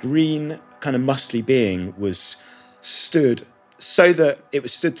this green kind of muscly being was stood so that it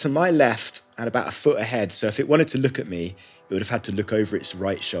was stood to my left and about a foot ahead. So if it wanted to look at me, it would have had to look over its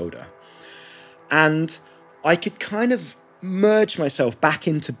right shoulder. And I could kind of merge myself back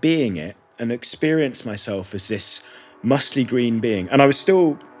into being it and experience myself as this muscly green being. And I was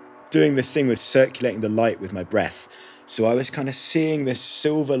still doing this thing with circulating the light with my breath. So I was kind of seeing this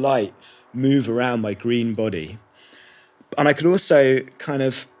silver light move around my green body. And I could also kind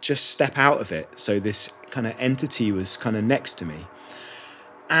of just step out of it. So this kind of entity was kind of next to me.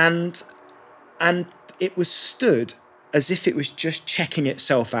 And it was stood as if it was just checking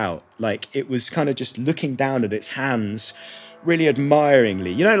itself out. Like it was kind of just looking down at its hands really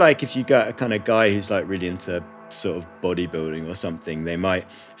admiringly. Like if you got a kind of guy who's like really into sort of bodybuilding or something. They might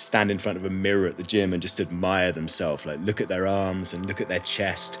stand in front of a mirror at the gym and just admire themselves, like look at their arms and look at their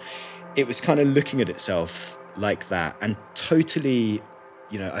chest. It was kind of looking at itself like that, and totally,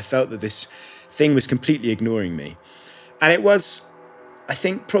 I felt that this thing was completely ignoring me. And it was, I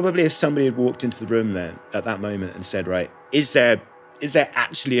think, probably if somebody had walked into the room then at that moment and said, right, is there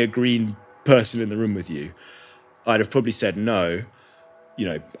actually a green person in the room with you? I'd have probably said no,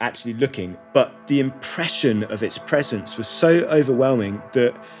 actually looking. But the impression of its presence was so overwhelming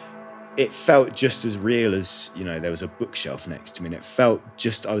that it felt just as real as, there was a bookshelf next to me. And it felt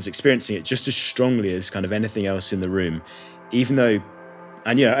I was experiencing it just as strongly as kind of anything else in the room, even though,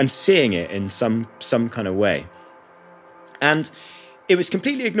 and seeing it in some kind of way. And it was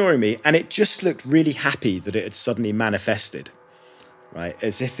completely ignoring me, and it just looked really happy that it had suddenly manifested, right?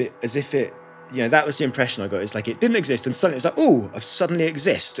 As if it, that was the impression I got. It's like it didn't exist, and suddenly it's like, oh, I suddenly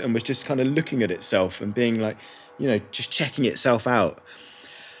exist, and was just kind of looking at itself and being like, just checking itself out.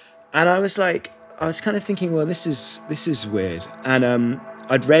 And I was kind of thinking, well, this is weird. And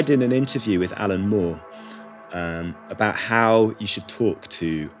I'd read in an interview with Alan Moore about how you should talk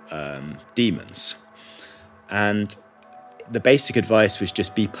to demons, and the basic advice was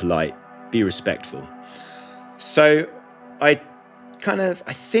just be polite, be respectful. So I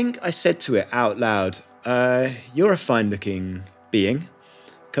think I said to it out loud, you're a fine-looking being.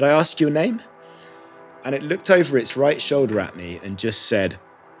 Could I ask your name? And it looked over its right shoulder at me and just said,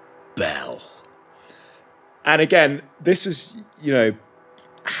 Bell. And again, this was, the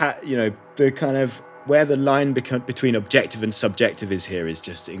kind of where the line between objective and subjective is here is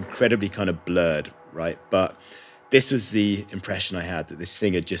just incredibly kind of blurred, right? But this was the impression I had, that this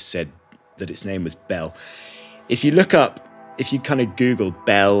thing had just said that its name was Bell. If you kind of Google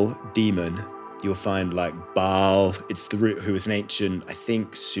Bell demon, you'll find like Baal. It's the root, who was an ancient, I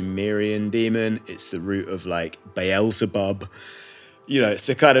think, Sumerian demon. It's the root of like Beelzebub. It's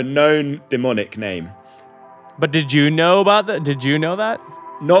a kind of known demonic name. But did you know about that? Did you know that?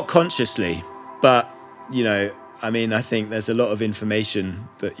 Not consciously, but, I think there's a lot of information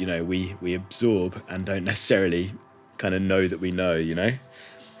that, we absorb and don't necessarily kind of know that we know,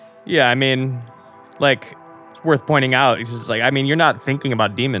 Yeah, it's worth pointing out. It's just like, you're not thinking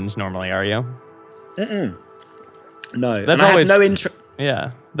about demons normally, are you? No. That's and always I have no interest.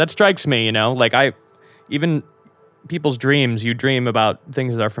 Yeah, that strikes me, even people's dreams, you dream about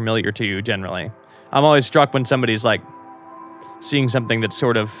things that are familiar to you generally. I'm always struck when somebody's like seeing something that's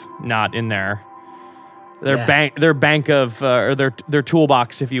sort of not in their bank of or their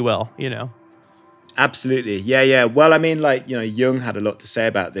toolbox, if you will, Absolutely. Yeah. Well, Jung had a lot to say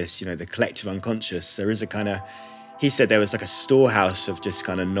about this, the collective unconscious. There is he said there was like a storehouse of just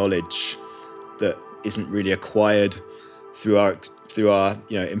kind of knowledge that isn't really acquired through our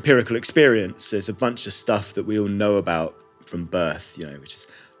empirical experience. There's a bunch of stuff that we all know about from birth, which is,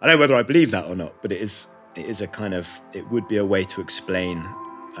 I don't know whether I believe that or not, but it is a kind of, it would be a way to explain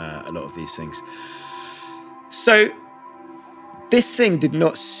a lot of these things. So this thing did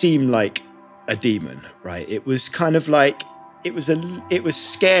not seem like a demon, right? It was kind of like, it was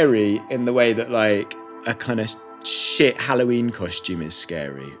scary in the way that like a kind of shit Halloween costume is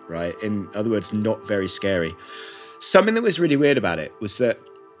scary, right? In other words, not very scary. Something that was really weird about it was that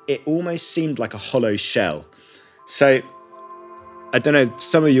it almost seemed like a hollow shell. So I don't know,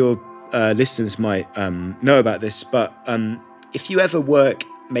 some of your listeners might know about this, but if you ever work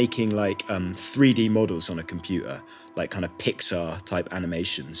making like 3D models on a computer, like kind of Pixar type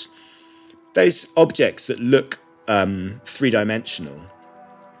animations, those objects that look three-dimensional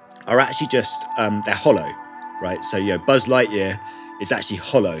are actually just, they're hollow, right? So, Buzz Lightyear is actually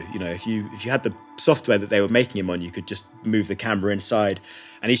hollow. If you had the software that they were making him on, you could just move the camera inside,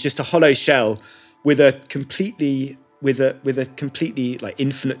 and he's just a hollow shell with a completely like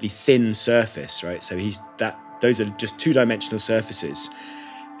infinitely thin surface, right? So those are just two-dimensional surfaces,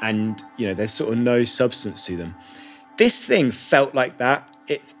 and there's sort of no substance to them. This thing felt like that.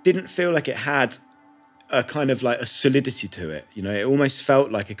 It didn't feel like it had a kind of like a solidity to it. It almost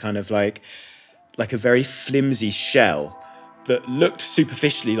felt like a kind of like a very flimsy shell that looked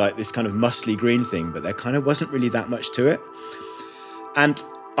superficially like this kind of muscly green thing, but there kind of wasn't really that much to it. And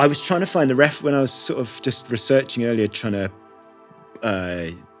I was trying to find the when I was sort of just researching earlier, trying to,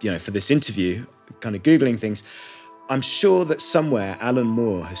 for this interview, kind of Googling things. I'm sure that somewhere Alan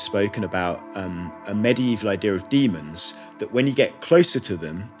Moore has spoken about a medieval idea of demons, that when you get closer to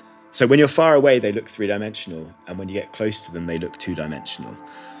them, so when you're far away, they look three-dimensional, and when you get close to them, they look two-dimensional.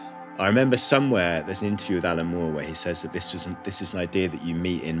 I remember somewhere there's an interview with Alan Moore where he says that this is an idea that you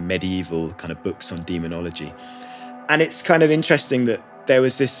meet in medieval kind of books on demonology. And it's kind of interesting that there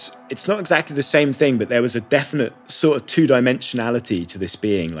was this, it's not exactly the same thing, but there was a definite sort of two-dimensionality to this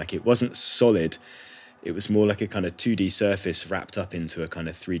being. Like it wasn't solid. It was more like a kind of 2D surface wrapped up into a kind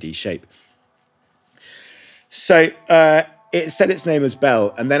of 3D shape. So it said its name was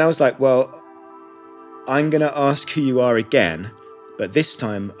Belle. And then I was like, well, I'm going to ask who you are again. But this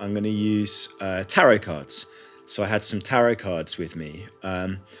time I'm going to use tarot cards. So I had some tarot cards with me.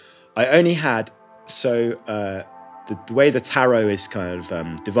 I only had, the way the tarot is kind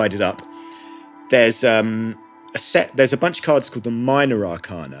of divided up, there's there's a bunch of cards called the Minor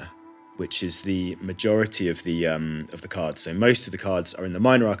Arcana, which is the majority of the cards. So most of the cards are in the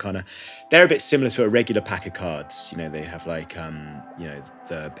Minor Arcana. They're a bit similar to a regular pack of cards. You know, they have like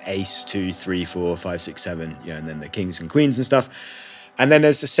the Ace, 2, 3, 4, 5, 6, 7, and then the Kings and Queens and stuff. And then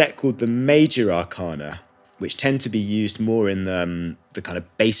there's a set called the Major Arcana, which tend to be used more in the kind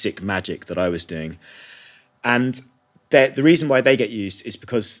of basic magic that I was doing. And the reason why they get used is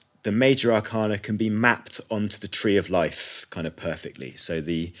because the Major Arcana can be mapped onto the Tree of Life kind of perfectly. So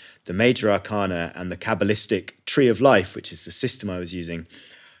the Major Arcana and the Kabbalistic Tree of Life, which is the system I was using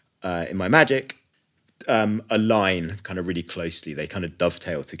in my magic, align kind of really closely. They kind of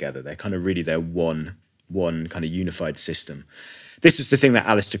dovetail together. They're kind of really their one kind of unified system. This was the thing that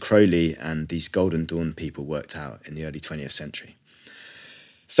Aleister Crowley and these Golden Dawn people worked out in the early 20th century.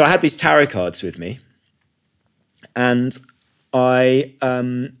 So I had these tarot cards with me, and I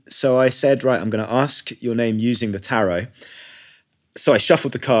said, right, I'm going to ask your name using the tarot. So I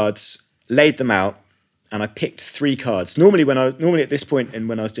shuffled the cards, laid them out, and I picked 3 cards. Normally at this point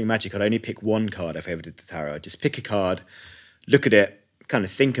when I was doing magic, I'd only pick 1 card if I ever did the tarot. I'd just pick a card, look at it, kind of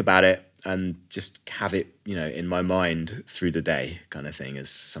think about it, and just have it, in my mind through the day kind of thing as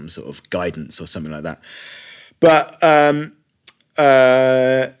some sort of guidance or something like that. But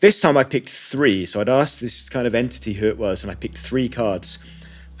this time I picked 3. So I'd asked this kind of entity who it was, and I picked 3 cards.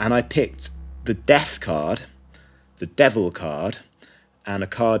 And I picked the Death card, the Devil card, and a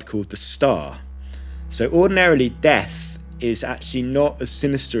card called the Star. So ordinarily death is actually not as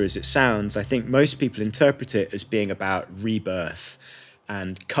sinister as it sounds. I think most people interpret it as being about rebirth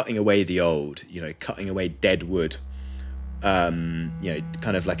and cutting away the old, cutting away dead wood, kind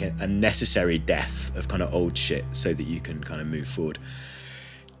of like a necessary death of kind of old shit so that you can kind of move forward.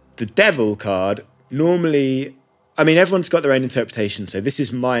 The Devil card, normally, everyone's got their own interpretation, so this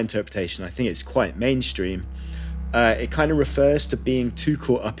is my interpretation. I think it's quite mainstream. It kind of refers to being too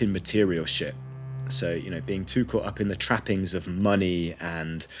caught up in material shit. So, being too caught up in the trappings of money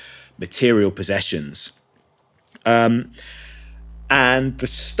and material possessions. And the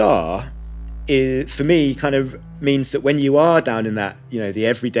Star, for me, kind of means that when you are down in that, the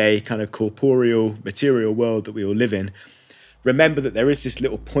everyday kind of corporeal, material world that we all live in, remember that there is this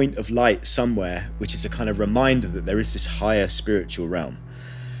little point of light somewhere, which is a kind of reminder that there is this higher spiritual realm.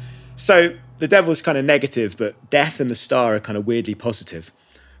 So the Devil's kind of negative, but death and the Star are kind of weirdly positive.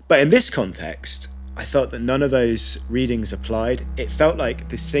 But in this context, I felt that none of those readings applied. It felt like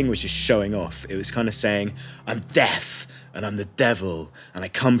this thing was just showing off. It was kind of saying, I'm death, and I'm the devil, and I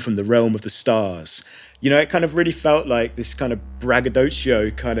come from the realm of the stars. It kind of really felt like this kind of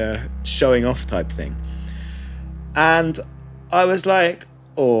braggadocio kind of showing off type thing. And I was like,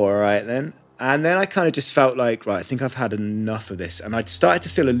 all right then. And then I kind of just felt like, right, I think I've had enough of this. And I'd started to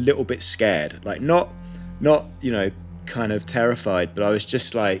feel a little bit scared, like not, kind of terrified, but I was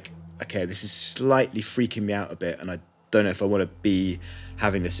just like, okay, this is slightly freaking me out a bit, and I don't know if I want to be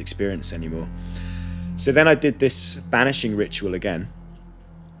having this experience anymore. So then I did this banishing ritual again,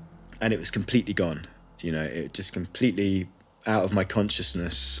 and it was completely gone. It just completely out of my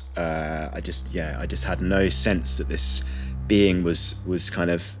consciousness. I just had no sense that this being was kind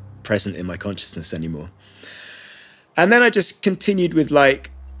of present in my consciousness anymore. And then I just continued with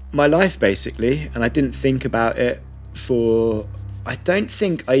like my life basically, and I didn't think about it I don't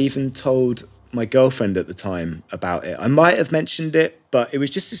think I even told my girlfriend at the time about it. I might have mentioned it, but it was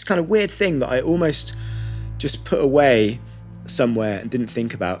just this kind of weird thing that I almost just put away somewhere and didn't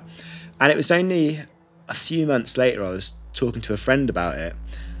think about. And it was only a few months later I was talking to a friend about it.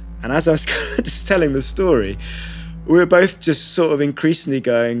 And as I was just telling the story, we were both just sort of increasingly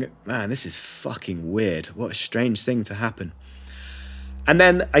going, man, this is fucking weird. What a strange thing to happen. And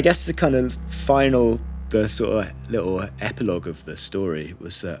then I guess the kind of the sort of little epilogue of the story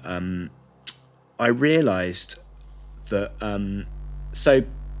was that I realised that so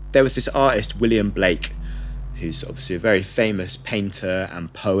there was this artist, William Blake, who's obviously a very famous painter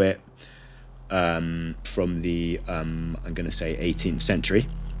and poet from the I'm going to say 18th century.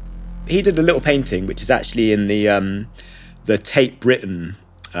 He did a little painting which is actually in the Tate Britain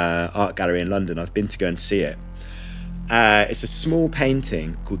art gallery in London. I've been to go and see it. It's a small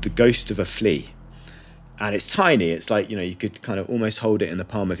painting called The Ghost of a Flea. And it's tiny. It's like, you could kind of almost hold it in the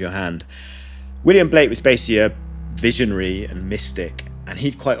palm of your hand. William Blake was basically a visionary and mystic. And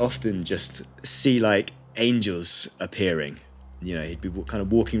he'd quite often just see like angels appearing. He'd be kind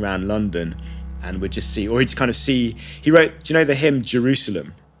of walking around London and would just see, or he'd kind of see, he wrote, do you know the hymn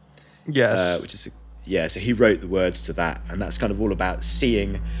Jerusalem? Yes. So he wrote the words to that. And that's kind of all about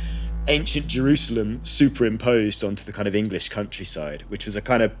seeing ancient Jerusalem superimposed onto the kind of English countryside, which was a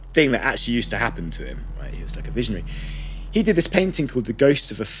kind of thing that actually used to happen to him, right? He was like a visionary. He did this painting called The Ghost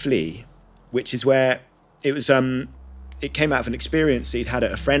of a Flea, which is where it was, it came out of an experience that he'd had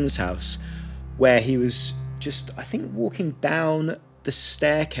at a friend's house where he was just, I think, walking down the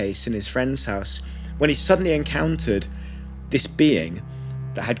staircase in his friend's house when he suddenly encountered this being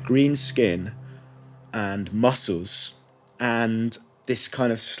that had green skin and muscles and this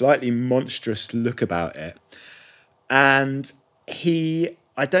kind of slightly monstrous look about it. And I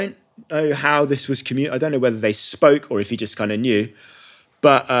don't know how this was I don't know whether they spoke or if he just kind of knew,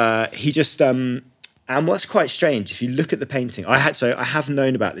 but he just, and what's quite strange, if you look at the painting, I have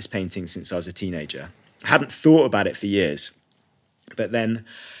known about this painting since I was a teenager. I hadn't thought about it for years. But then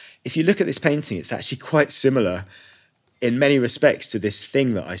if you look at this painting, it's actually quite similar in many respects to this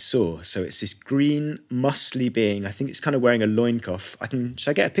thing that I saw. So it's this green, muscly being. I think it's kind of wearing a loincloth. Should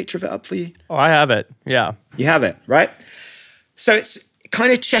I get a picture of it up for you? Oh, I have it. Yeah. You have it, right? So it's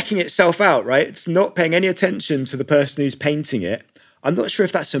kind of checking itself out, right? It's not paying any attention to the person who's painting it. I'm not sure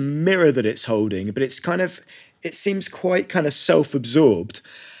if that's a mirror that it's holding, but it seems quite kind of self-absorbed.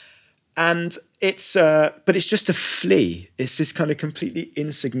 And but it's just a flea. It's this kind of completely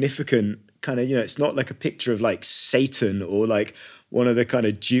insignificant kind of, it's not like a picture of like Satan or like one of the kind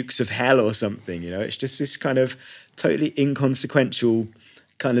of dukes of hell or something, it's just this kind of totally inconsequential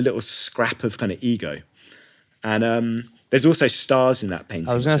kind of little scrap of kind of ego. And there's also stars in that painting.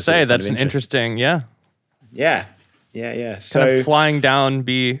 I was going to say, that's an interesting, yeah. Yeah. So, kind of flying down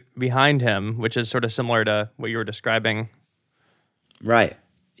behind him, which is sort of similar to what you were describing. Right.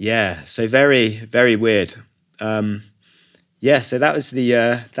 Yeah. So very, very weird. So that was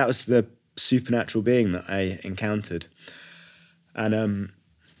the supernatural being that I encountered. And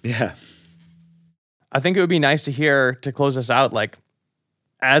I think it would be nice to hear, to close us out, like,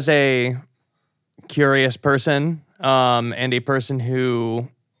 as a curious person, and a person who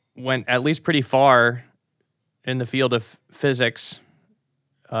went at least pretty far in the field of physics,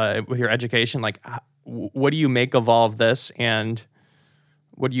 with your education, like, what do you make of all of this, and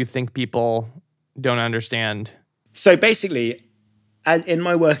what do you think people don't understand? So basically, in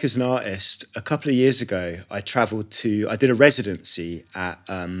my work as an artist, a couple of years ago, I did a residency at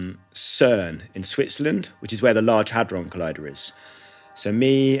CERN in Switzerland, which is where the Large Hadron Collider is. So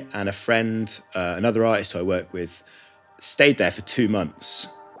me and a friend, another artist who I work with, stayed there for 2 months,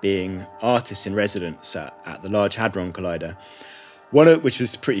 being artists in residence at the Large Hadron Collider, which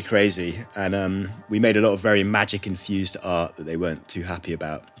was pretty crazy. And we made a lot of very magic-infused art that they weren't too happy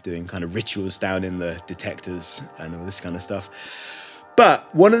about, doing kind of rituals down in the detectors and all this kind of stuff.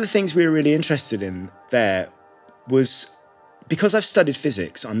 But one of the things we were really interested in there was, because I've studied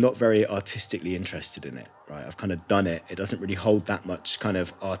physics, I'm not very artistically interested in it, right? I've kind of done it. It doesn't really hold that much kind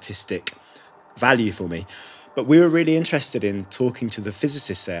of artistic value for me. But we were really interested in talking to the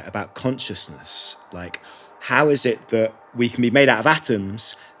physicists there about consciousness. Like, how is it that we can be made out of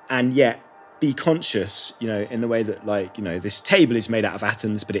atoms and yet be conscious, in the way that, like, this table is made out of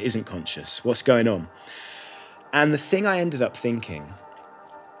atoms, but it isn't conscious? What's going on? And the thing I ended up thinking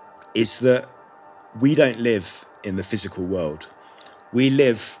is that we don't live in the physical world. We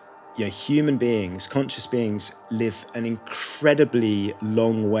live, human beings, conscious beings, live an incredibly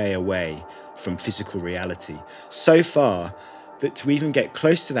long way away from physical reality. So far that to even get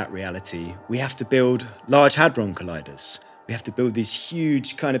close to that reality, we have to build Large Hadron Colliders. We have to build these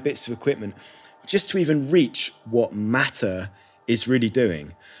huge kind of bits of equipment just to even reach what matter is really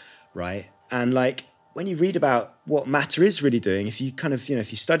doing, right? And like, when you read about what matter is really doing, if you kind of,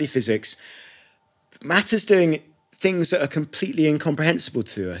 if you study physics, matter's doing things that are completely incomprehensible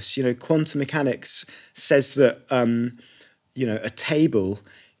to us. Quantum mechanics says that, a table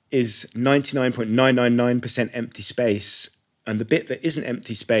is 99.999% empty space. And the bit that isn't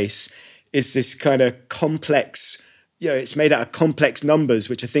empty space is this kind of complex, it's made out of complex numbers,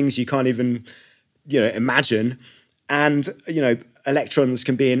 which are things you can't even, imagine. And, electrons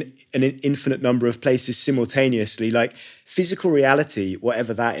can be in an infinite number of places simultaneously. Like, physical reality,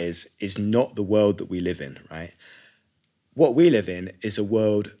 whatever that is not the world that we live in, right? What we live in is a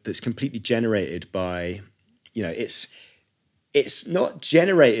world that's completely generated by, it's not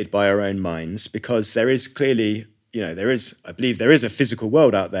generated by our own minds, because there is clearly I believe there is a physical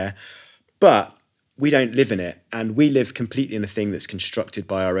world out there, but we don't live in it, and we live completely in a thing that's constructed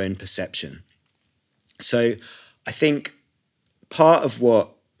by our own perception. So I think part of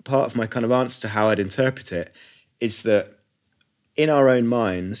my kind of answer to how I'd interpret it is that in our own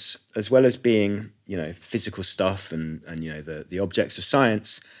minds, as well as being, physical stuff and the objects of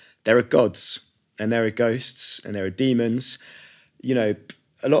science, there are gods and there are ghosts and there are demons. A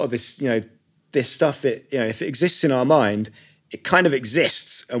lot of this, this stuff, if it exists in our mind, it kind of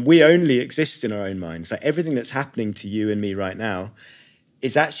exists, and we only exist in our own minds. Like everything that's happening to you and me right now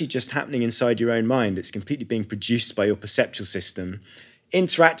is actually just happening inside your own mind. It's completely being produced by your perceptual system,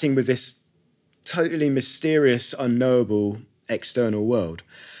 interacting with this totally mysterious, unknowable external world.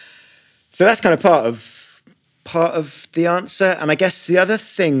 So that's kind of part of the answer. And I guess the other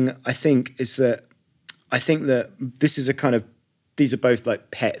thing I think is that I think that these are both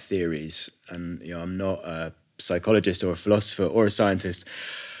like pet theories, and I'm not a psychologist or a philosopher or a scientist,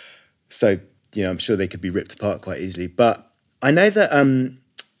 so I'm sure they could be ripped apart quite easily. But I know that,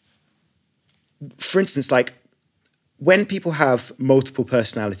 for instance, like when people have multiple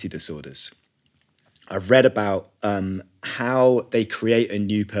personality disorders, I've read about how they create a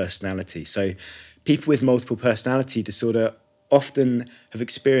new personality. So people with multiple personality disorder often have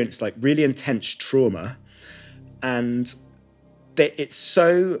experienced like really intense trauma, and it's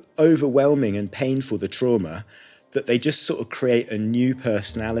so overwhelming and painful, the trauma, that they just sort of create a new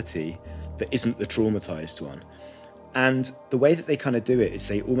personality that isn't the traumatized one. And the way that they kind of do it is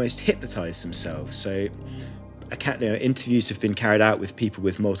they almost hypnotize themselves. So interviews have been carried out with people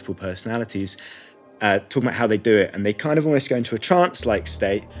with multiple personalities, talking about how they do it, and they kind of almost go into a trance-like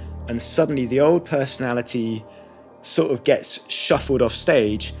state, and suddenly the old personality sort of gets shuffled off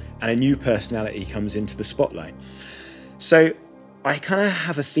stage and a new personality comes into the spotlight. So I kind of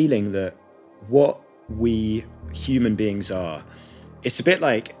have a feeling that what we human beings are, it's a bit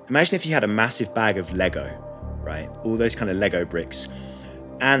like, imagine if you had a massive bag of Lego, right? All those kind of Lego bricks.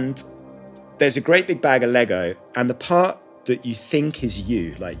 And there's a great big bag of Lego, and the part that you think is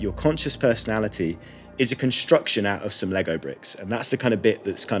you, like your conscious personality, is a construction out of some Lego bricks. And that's the kind of bit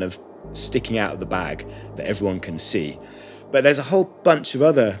that's kind of sticking out of the bag that everyone can see. But there's a whole bunch of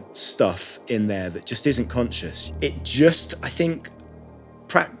other stuff in there that just isn't conscious. I think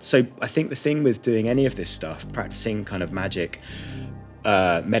the thing with doing any of this stuff, practicing kind of magic,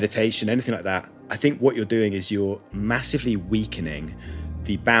 meditation, anything like that, I think what you're doing is you're massively weakening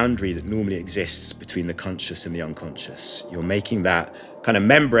the boundary that normally exists between the conscious and the unconscious. You're making that kind of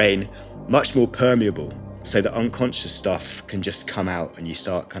membrane much more permeable, so that unconscious stuff can just come out and you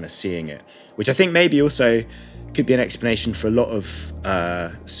start kind of seeing it, which I think maybe also could be an explanation for a lot of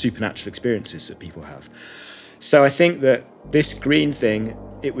supernatural experiences that people have. So I think that this green thing,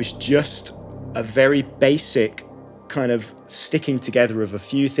 it was just a very basic kind of sticking together of a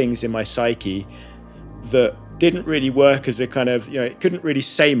few things in my psyche that didn't really work as a kind of, it couldn't really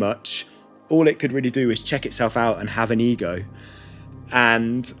say much. All it could really do was check itself out and have an ego.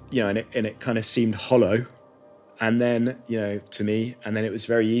 And, and it kind of seemed hollow. And then, to me, and then it was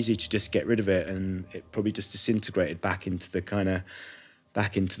very easy to just get rid of it, and it probably just disintegrated back into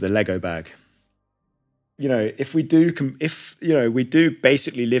the Lego bag. If we do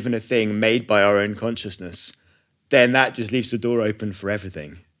basically live in a thing made by our own consciousness, then that just leaves the door open for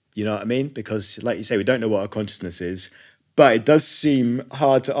everything. You know what I mean? Because like you say, we don't know what our consciousness is, but it does seem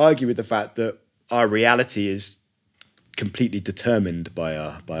hard to argue with the fact that our reality is completely determined by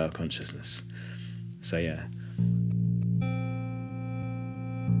our consciousness. So yeah.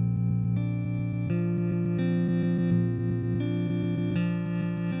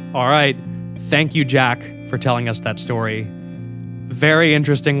 All right. Thank you, Jack, for telling us that story. Very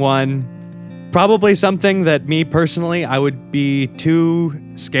interesting one. Probably something that me personally, I would be too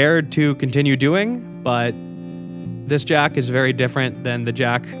scared to continue doing, but this Jack is very different than the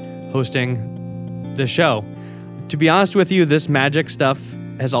Jack hosting the show. To be honest with you, this magic stuff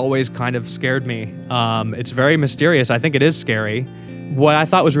has always kind of scared me. It's very mysterious. I think it is scary. What I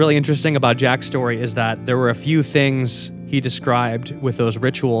thought was really interesting about Jack's story is that there were a few things he described with those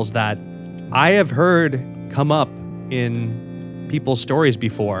rituals that I have heard come up in people's stories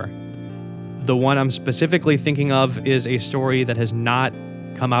before. The one I'm specifically thinking of is a story that has not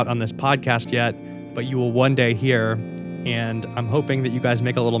come out on this podcast yet, but you will one day hear, and I'm hoping that you guys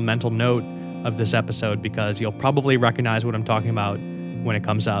make a little mental note of this episode because you'll probably recognize what I'm talking about when it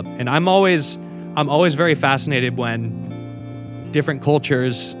comes up. And I'm always very fascinated when different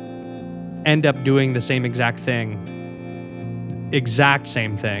cultures end up doing the same exact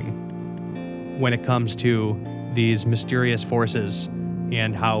same thing when it comes to these mysterious forces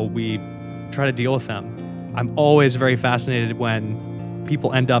and how we try to deal with them. I'm always very fascinated when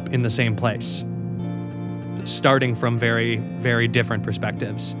people end up in the same place, starting from very, very different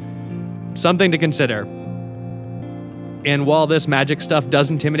perspectives. Something to consider. And while this magic stuff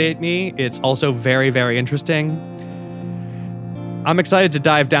does intimidate me, it's also very, very interesting. I'm excited to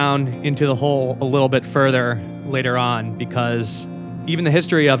dive down into the hole a little bit further later on because even the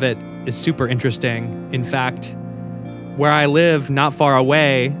history of it is super interesting. In fact, where I live, not far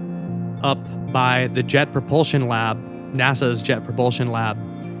away, up by the Jet Propulsion Lab, NASA's Jet Propulsion Lab,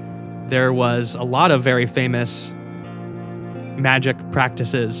 there was a lot of very famous magic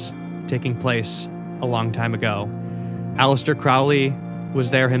practices taking place a long time ago. Aleister Crowley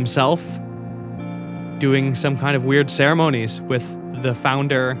was there himself doing some kind of weird ceremonies with the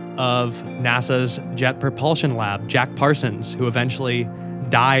founder of NASA's Jet Propulsion Lab, Jack Parsons, who eventually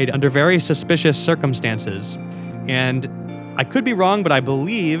died under very suspicious circumstances. And I could be wrong, but I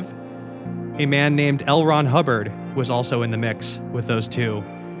believe a man named L. Ron Hubbard was also in the mix with those two.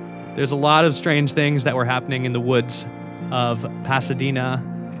 There's a lot of strange things that were happening in the woods of Pasadena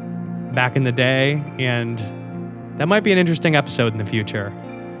back in the day, and that might be an interesting episode in the future.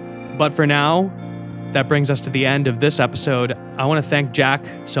 But for now, that brings us to the end of this episode. I want to thank Jack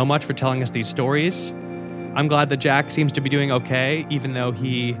so much for telling us these stories. I'm glad that Jack seems to be doing okay, even though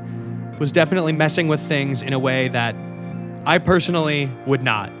he was definitely messing with things in a way that I personally would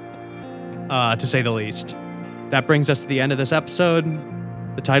not, to say the least. That brings us to the end of this episode.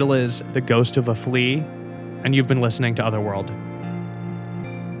 The title is The Ghost of a Flea, and you've been listening to Otherworld.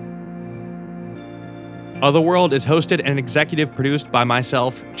 Otherworld is hosted and executive produced by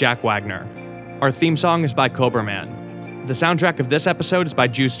myself, Jack Wagner. Our theme song is by Cobra Man. The soundtrack of this episode is by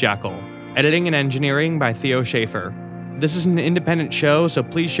Juice Jackal. Editing and engineering by Theo Schaefer. This is an independent show, so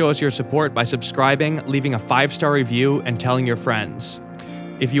please show us your support by subscribing, leaving a 5-star review, and telling your friends.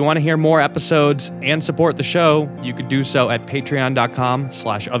 If you want to hear more episodes and support the show, you could do so at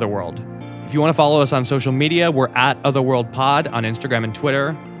patreon.com/otherworld. If you want to follow us on social media, we're at OtherworldPod on Instagram and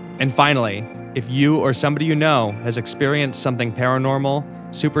Twitter. And finally, if you or somebody you know has experienced something paranormal,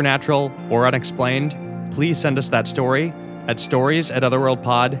 supernatural, or unexplained, please send us that story at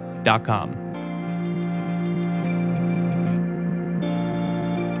stories@otherworldpod.com.